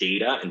looking at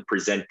data and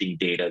presenting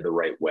data the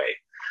right way.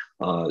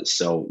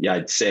 So yeah,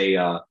 I'd say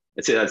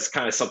that's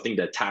kind of something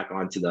to tack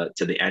on to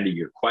the end of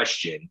your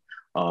question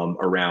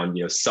around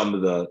some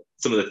of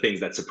the things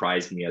that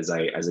surprised me as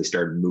I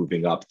started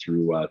moving up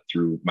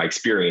through my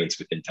experience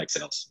within tech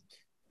sales.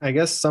 I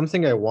guess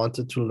something I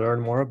wanted to learn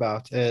more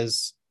about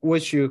is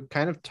which you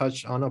kind of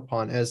touched on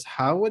upon, is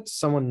how would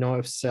someone know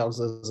if sales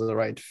is the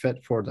right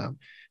fit for them?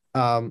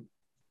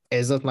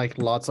 Is it like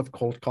lots of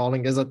cold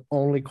calling? Is it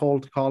only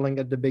cold calling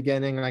at the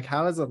beginning? Like,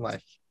 how is it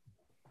like?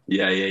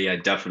 Yeah,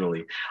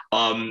 definitely.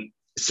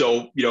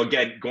 So,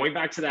 again, going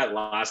back to that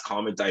last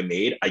comment I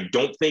made, I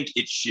don't think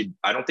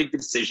the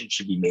decision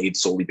should be made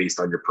solely based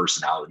on your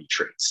personality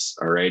traits.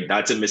 All right.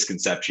 That's a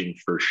misconception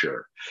for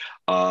sure.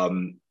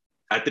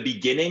 At the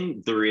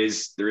beginning, there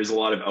is a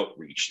lot of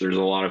outreach. There's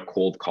a lot of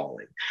cold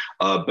calling.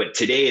 But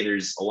today,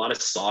 there's a lot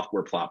of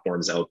software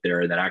platforms out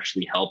there that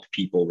actually help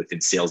people within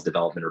sales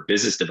development or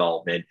business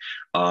development,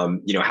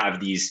 have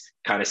these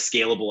kind of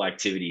scalable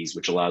activities,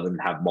 which allow them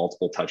to have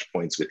multiple touch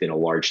points within a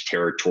large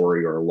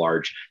territory or a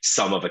large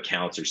sum of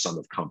accounts or sum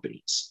of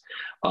companies.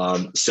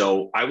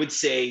 So I would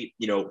say,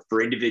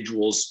 for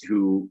individuals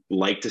who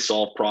like to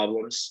solve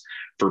problems,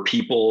 for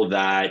people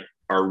that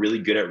are really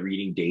good at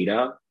reading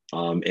data,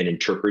 and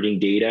interpreting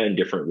data in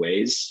different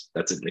ways.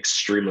 That's an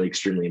extremely,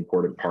 extremely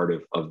important part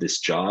of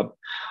this job.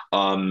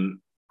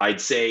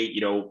 I'd say,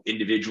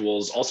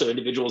 individuals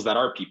that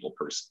are people.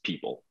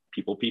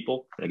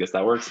 I guess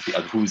that works.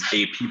 Who's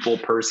a people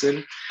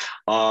person.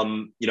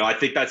 I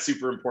think that's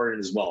super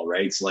important as well,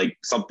 right? It's like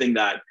something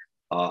that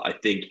I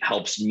think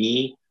helps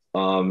me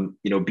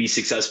be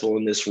successful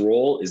in this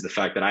role is the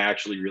fact that I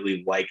actually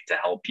really like to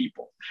help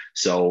people.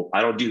 So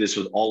I don't do this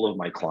with all of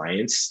my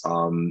clients,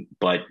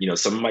 but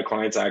some of my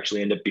clients I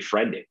actually end up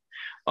befriending,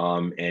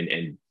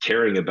 and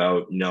caring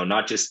about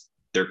not just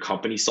their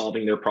company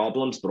solving their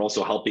problems, but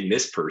also helping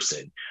this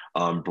person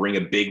bring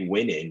a big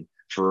win in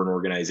for an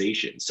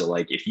organization. So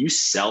like if you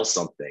sell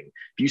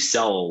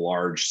a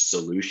large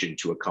solution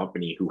to a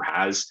company who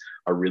has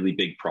a really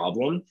big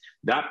problem,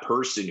 that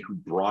person who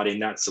brought in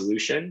that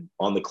solution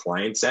on the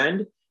client's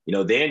end,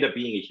 they end up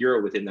being a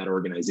hero within that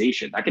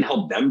organization. That can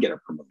help them get a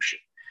promotion,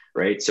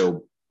 right?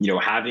 So,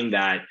 having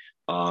that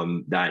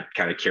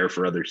kind of care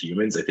for other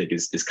humans, I think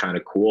is kind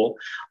of cool.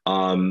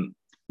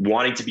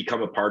 Wanting to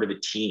become a part of a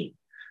team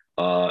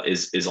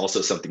is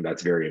also something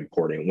that's very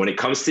important. When it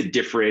comes to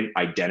different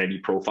identity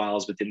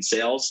profiles within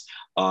sales,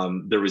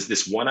 there was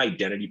this one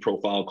identity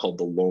profile called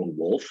the lone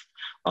wolf.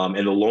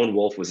 And the lone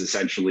wolf was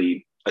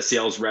essentially a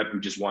sales rep who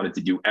just wanted to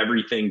do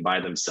everything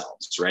by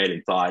themselves, right?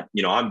 And thought,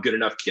 I'm good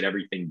enough to get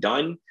everything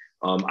done.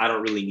 I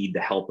don't really need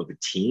the help of a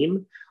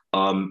team.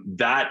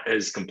 That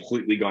has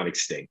completely gone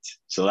extinct.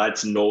 So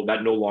that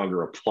no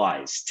longer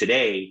applies.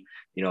 Today,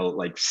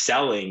 like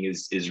selling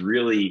is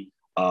really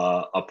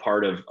a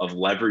part of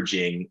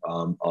leveraging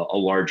a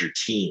larger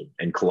team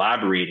and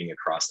collaborating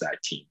across that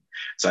team.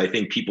 So I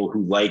think people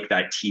who like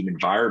that team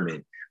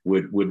environment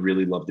would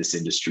really love this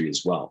industry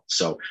as well.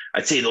 So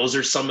I'd say those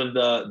are some of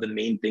the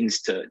main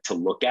things to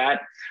look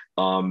at.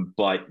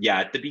 But yeah,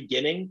 at the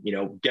beginning,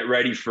 get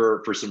ready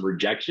for some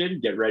rejection,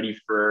 get ready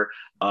for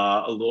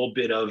a little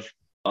bit of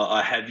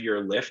a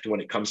heavier lift when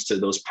it comes to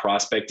those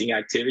prospecting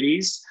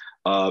activities.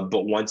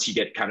 But once you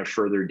get kind of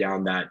further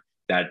down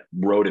that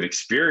road of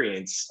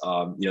experience,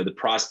 the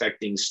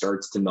prospecting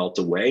starts to melt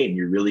away and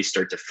you really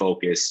start to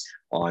focus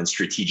on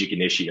strategic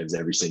initiatives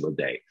every single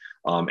day.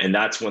 And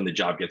that's when the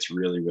job gets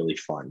really, really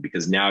fun,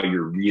 because now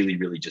you're really,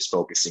 really just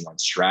focusing on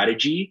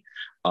strategy.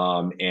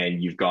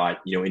 And you've got,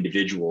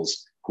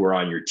 individuals who are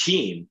on your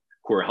team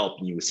who are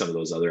helping you with some of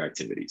those other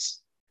activities.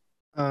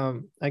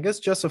 I guess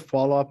just a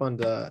follow up on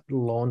the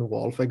lone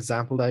wolf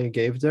example that you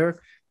gave there.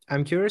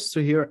 I'm curious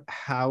to hear,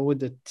 how would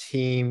the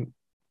team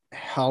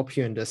help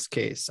you in this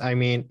case? I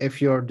mean,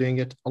 if you're doing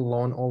it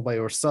alone, all by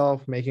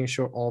yourself, making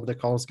sure all of the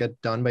calls get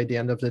done by the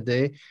end of the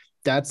day,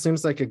 that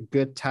seems like a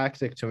good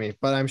tactic to me.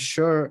 But I'm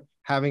sure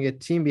having a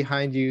team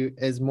behind you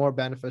is more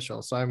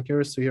beneficial. So I'm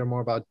curious to hear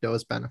more about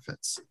those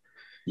benefits.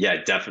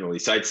 Yeah, definitely.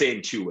 So I'd say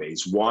in two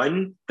ways.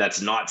 One,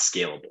 that's not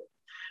scalable.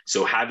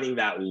 So having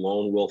that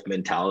lone wolf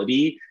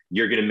mentality,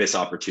 you're going to miss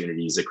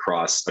opportunities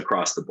across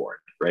the board,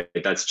 right?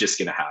 That's just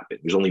going to happen.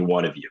 There's only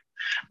one of you.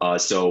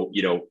 So,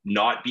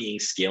 not being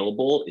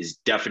scalable is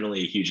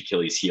definitely a huge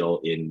Achilles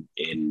heel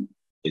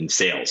in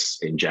sales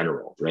in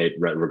general, right?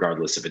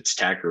 Regardless if it's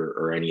tech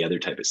or any other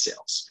type of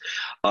sales.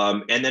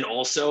 And then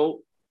also,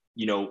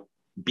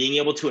 being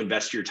able to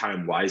invest your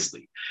time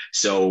wisely.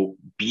 So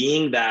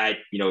being that,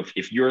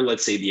 if you're,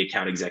 let's say, the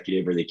account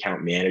executive or the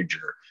account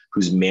manager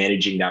who's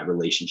managing that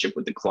relationship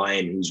with the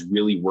client, who's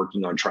really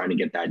working on trying to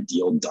get that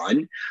deal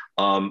done,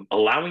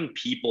 allowing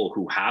people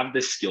who have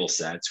the skill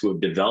sets, who have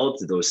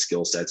developed those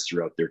skill sets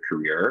throughout their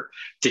career,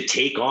 to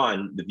take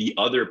on the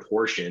other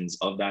portions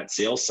of that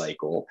sales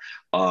cycle,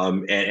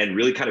 and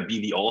really kind of be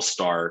the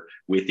all-star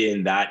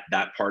within that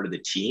part of the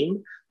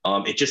team.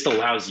 It just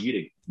allows you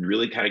to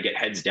really kind of get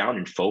heads down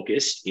and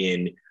focused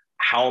in,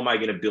 how am I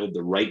going to build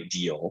the right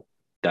deal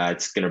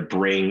that's going to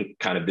bring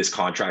kind of this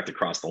contract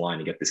across the line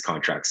and get this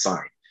contract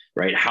signed,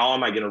 right? How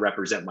am I going to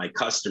represent my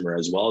customer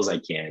as well as I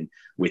can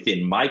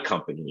within my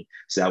company,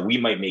 so that we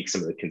might make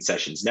some of the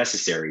concessions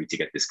necessary to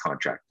get this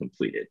contract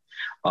completed?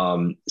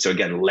 So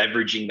again,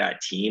 leveraging that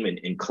team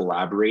and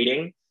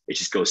collaborating, it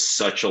just goes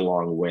such a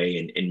long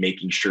way in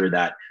making sure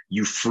that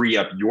you free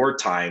up your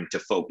time to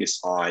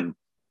focus on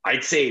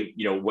I'd say,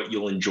 what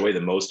you'll enjoy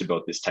the most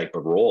about this type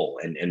of role,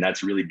 and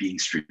that's really being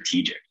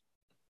strategic.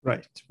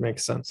 Right.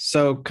 Makes sense.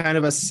 So kind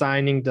of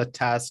assigning the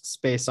tasks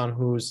based on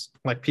who's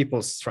like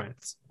people's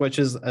strengths, which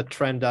is a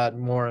trend that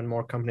more and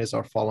more companies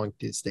are following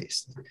these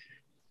days.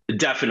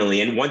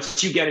 Definitely. And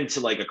once you get into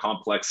like a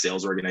complex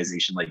sales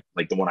organization,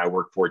 like the one I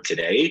work for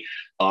today,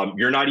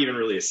 you're not even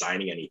really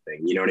assigning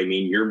anything. You know what I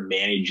mean? You're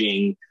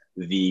managing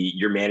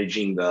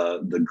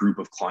the group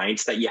of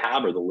clients that you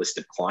have, or the list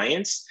of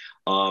clients.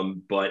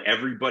 But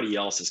everybody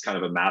else is kind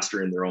of a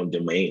master in their own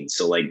domain.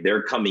 So like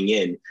they're coming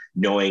in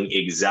knowing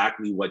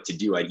exactly what to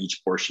do at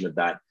each portion of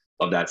that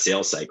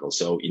sales cycle.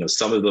 So,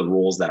 some of the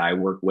roles that I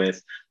work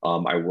with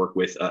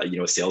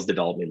a sales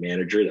development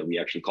manager that we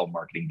actually call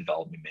marketing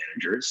development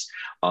managers.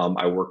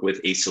 I work with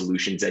a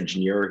solutions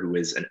engineer who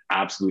is an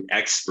absolute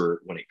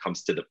expert when it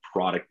comes to the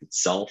product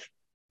itself,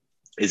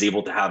 is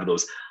able to have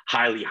those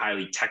highly,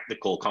 highly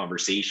technical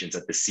conversations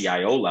at the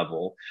CIO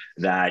level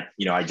that,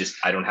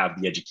 I don't have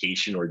the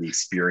education or the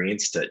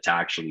experience to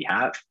actually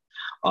have.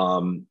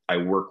 I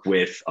work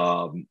with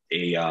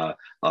a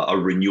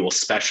renewal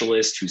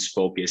specialist whose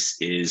focus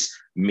is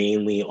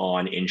mainly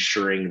on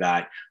ensuring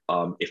that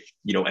if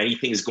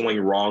anything is going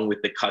wrong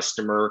with the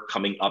customer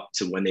coming up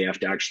to when they have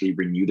to actually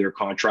renew their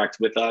contract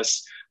with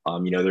us,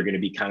 they're going to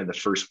be kind of the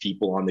first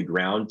people on the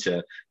ground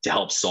to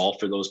help solve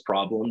for those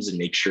problems and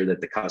make sure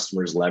that the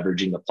customer is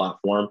leveraging the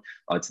platform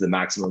to the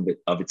maximum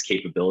of its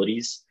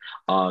capabilities.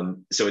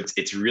 So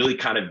it's really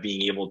kind of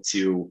being able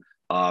to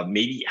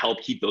maybe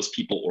help keep those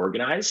people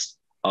organized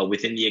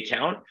within the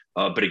account,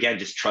 but again,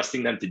 just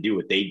trusting them to do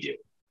what they do.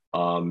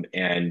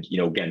 And,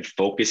 again,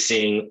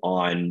 focusing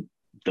on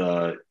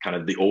the kind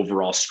of the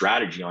overall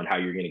strategy on how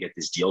you're going to get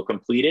this deal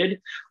completed.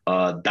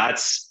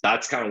 That's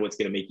kind of what's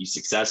going to make you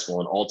successful.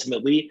 And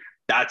ultimately,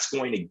 that's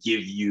going to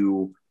give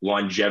you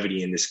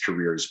longevity in this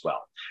career as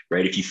well,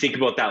 right? If you think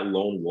about that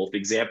lone wolf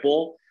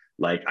example,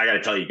 like I got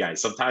to tell you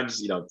guys, sometimes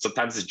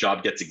this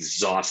job gets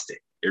exhausting.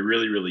 It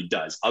really, really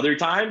does. Other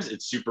times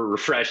it's super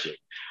refreshing.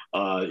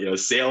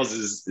 Sales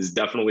is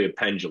definitely a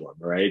pendulum,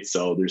 right?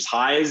 So there's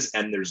highs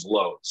and there's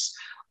lows.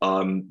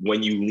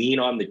 When you lean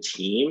on the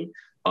team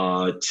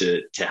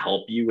to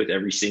help you with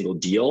every single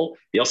deal,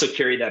 they also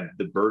carry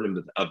the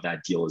burden of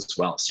that deal as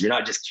well. So you're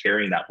not just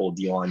carrying that whole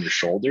deal on your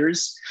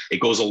shoulders. It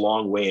goes a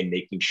long way in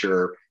making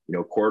sure,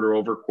 quarter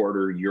over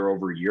quarter, year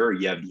over year,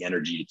 you have the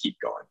energy to keep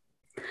going.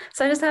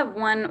 So I just have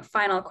one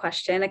final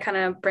question. It kind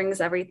of brings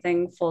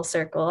everything full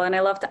circle. And I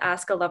love to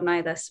ask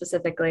alumni this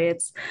specifically.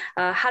 It's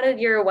how did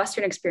your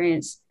Western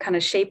experience kind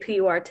of shape who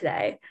you are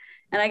today?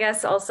 And I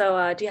guess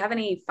also, do you have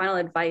any final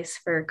advice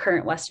for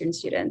current Western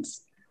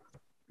students?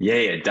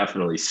 Yeah,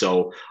 definitely.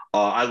 So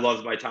I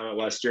loved my time at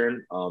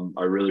Western.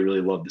 I really,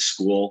 really loved the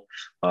school.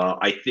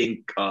 I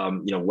think,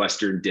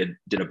 Western did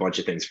a bunch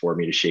of things for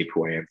me to shape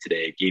who I am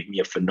today. It gave me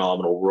a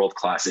phenomenal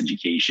world-class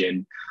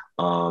education.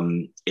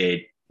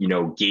 It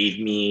gave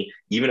me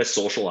even a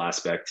social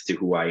aspect to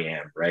who I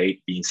am,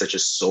 right? Being such a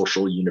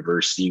social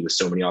university with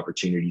so many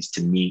opportunities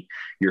to meet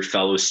your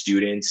fellow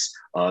students,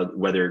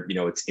 whether,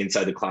 it's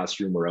inside the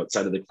classroom or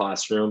outside of the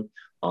classroom.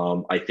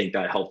 I think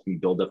that helped me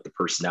build up the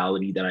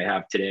personality that I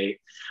have today.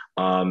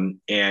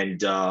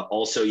 And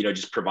also,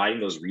 just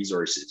providing those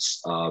resources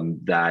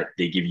that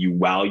they give you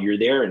while you're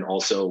there and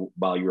also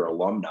while you're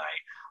alumni,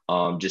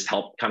 just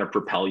help kind of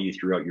propel you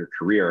throughout your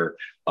career.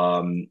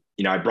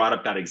 I brought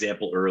up that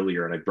example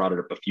earlier, and I brought it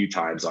up a few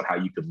times on how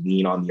you could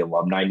lean on the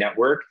alumni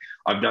network.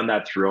 I've done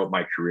that throughout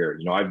my career.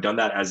 I've done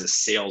that as a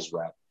sales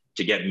rep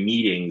to get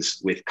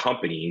meetings with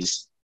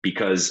companies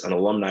because an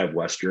alumni of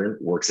Western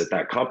works at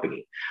that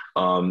company.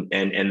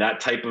 And that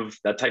type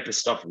of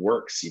stuff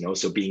works,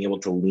 so being able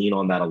to lean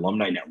on that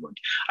alumni network.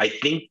 I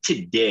think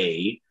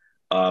today,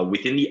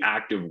 within the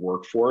active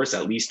workforce,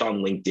 at least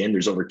on LinkedIn,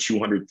 there's over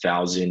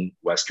 200,000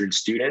 Western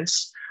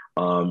students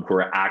who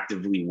are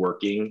actively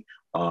working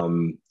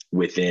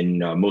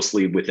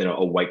mostly within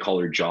a white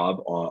collar job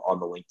on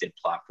the LinkedIn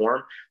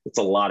platform. It's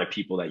a lot of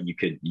people that you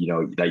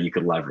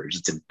could leverage.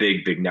 It's a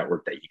big, big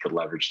network that you could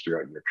leverage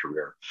throughout your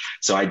career.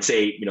 So I'd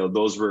say,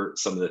 those were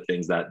some of the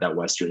things that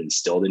Western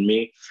instilled in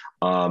me.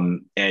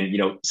 And,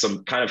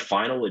 some kind of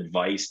final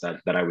advice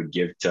that I would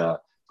give to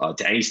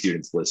any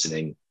students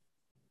listening,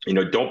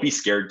 don't be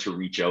scared to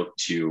reach out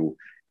to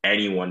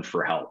anyone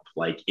for help.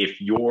 Like if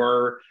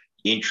you're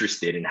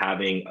interested in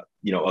having,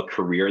 a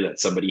career that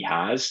somebody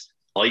has,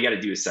 all you got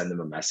to do is send them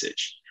a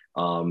message.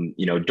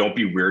 Don't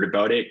be weird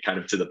about it, kind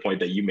of to the point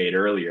that you made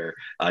earlier.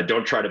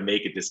 Don't try to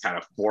make it this kind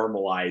of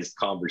formalized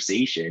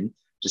conversation.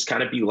 Just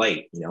kind of be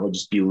light,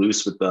 just be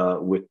loose with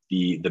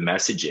the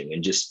messaging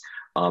and just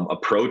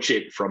approach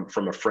it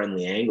from a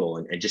friendly angle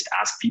and just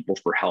ask people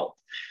for help.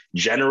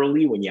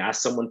 Generally, when you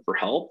ask someone for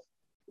help,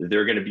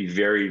 they're going to be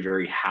very,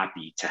 very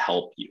happy to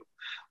help you.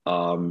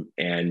 I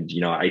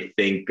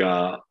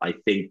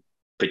think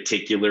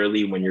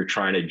particularly when you're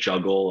trying to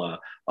juggle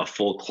a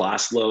full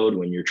class load,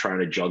 when you're trying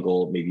to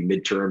juggle maybe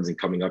midterms and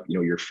coming up,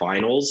 your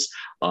finals,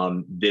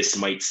 this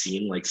might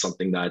seem like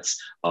something that's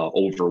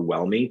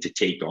overwhelming to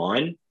take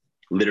on.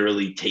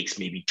 literally takes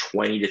maybe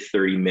 20 to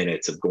 30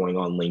 minutes of going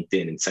on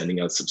LinkedIn and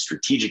sending out some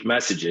strategic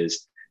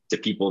messages to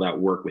people that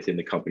work within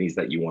the companies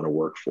that you want to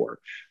work for.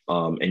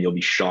 And you'll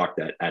be shocked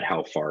at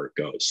how far it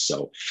goes.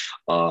 So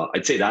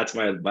I'd say that's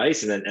my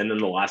advice. And then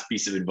the last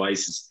piece of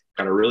advice is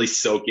kind of really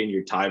soak in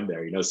your time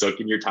there, soak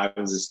in your time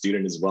as a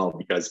student as well,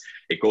 because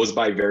it goes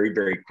by very,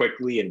 very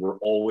quickly and we're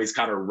always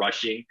kind of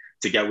rushing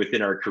to get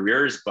within our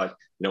careers. But,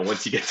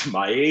 once you get to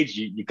my age,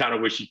 you kind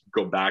of wish you could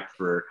go back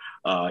for,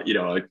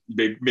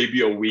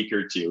 maybe a week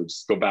or two,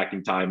 just go back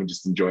in time and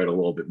just enjoy it a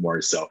little bit more.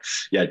 So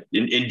yeah,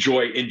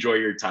 enjoy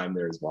your time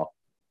there as well.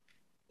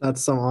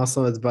 That's some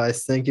awesome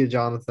advice. Thank you,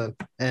 Jonathan.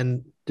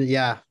 And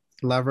yeah,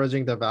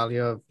 leveraging the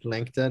value of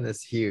LinkedIn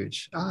is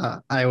huge.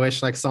 I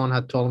wish someone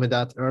had told me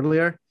that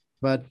earlier,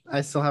 but I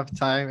still have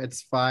time.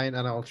 It's fine.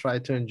 And I'll try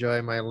to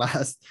enjoy my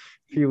last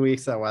few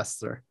weeks at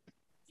Western.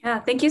 Yeah,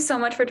 thank you so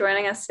much for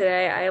joining us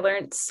today. I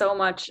learned so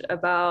much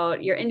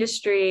about your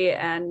industry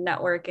and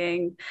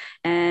networking.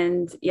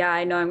 And yeah,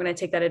 I know I'm going to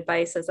take that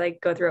advice as I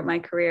go throughout my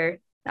career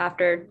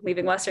after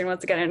leaving Western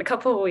once again in a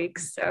couple of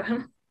weeks.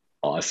 So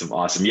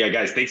awesome. Yeah,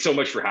 guys, thanks so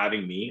much for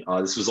having me.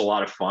 This was a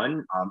lot of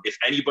fun. If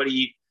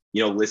anybody,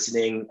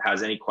 listening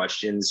has any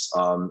questions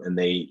and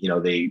they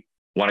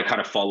want to kind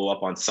of follow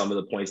up on some of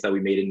the points that we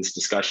made in this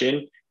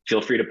discussion,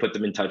 feel free to put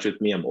them in touch with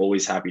me. I'm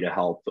always happy to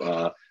help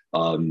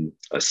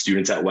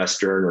students at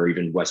Western or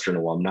even Western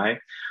alumni.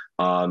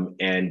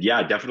 And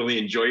yeah, definitely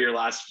enjoy your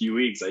last few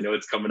weeks. I know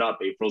it's coming up.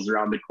 April's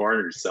around the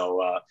corner.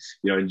 So,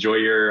 enjoy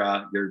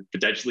your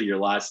potentially your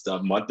last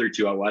month or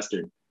two at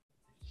Western.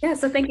 Yeah,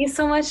 so thank you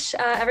so much,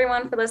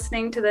 everyone, for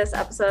listening to this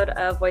episode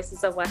of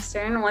Voices of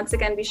Western. Once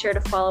again, be sure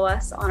to follow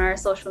us on our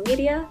social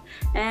media.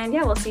 And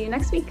yeah, we'll see you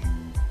next week.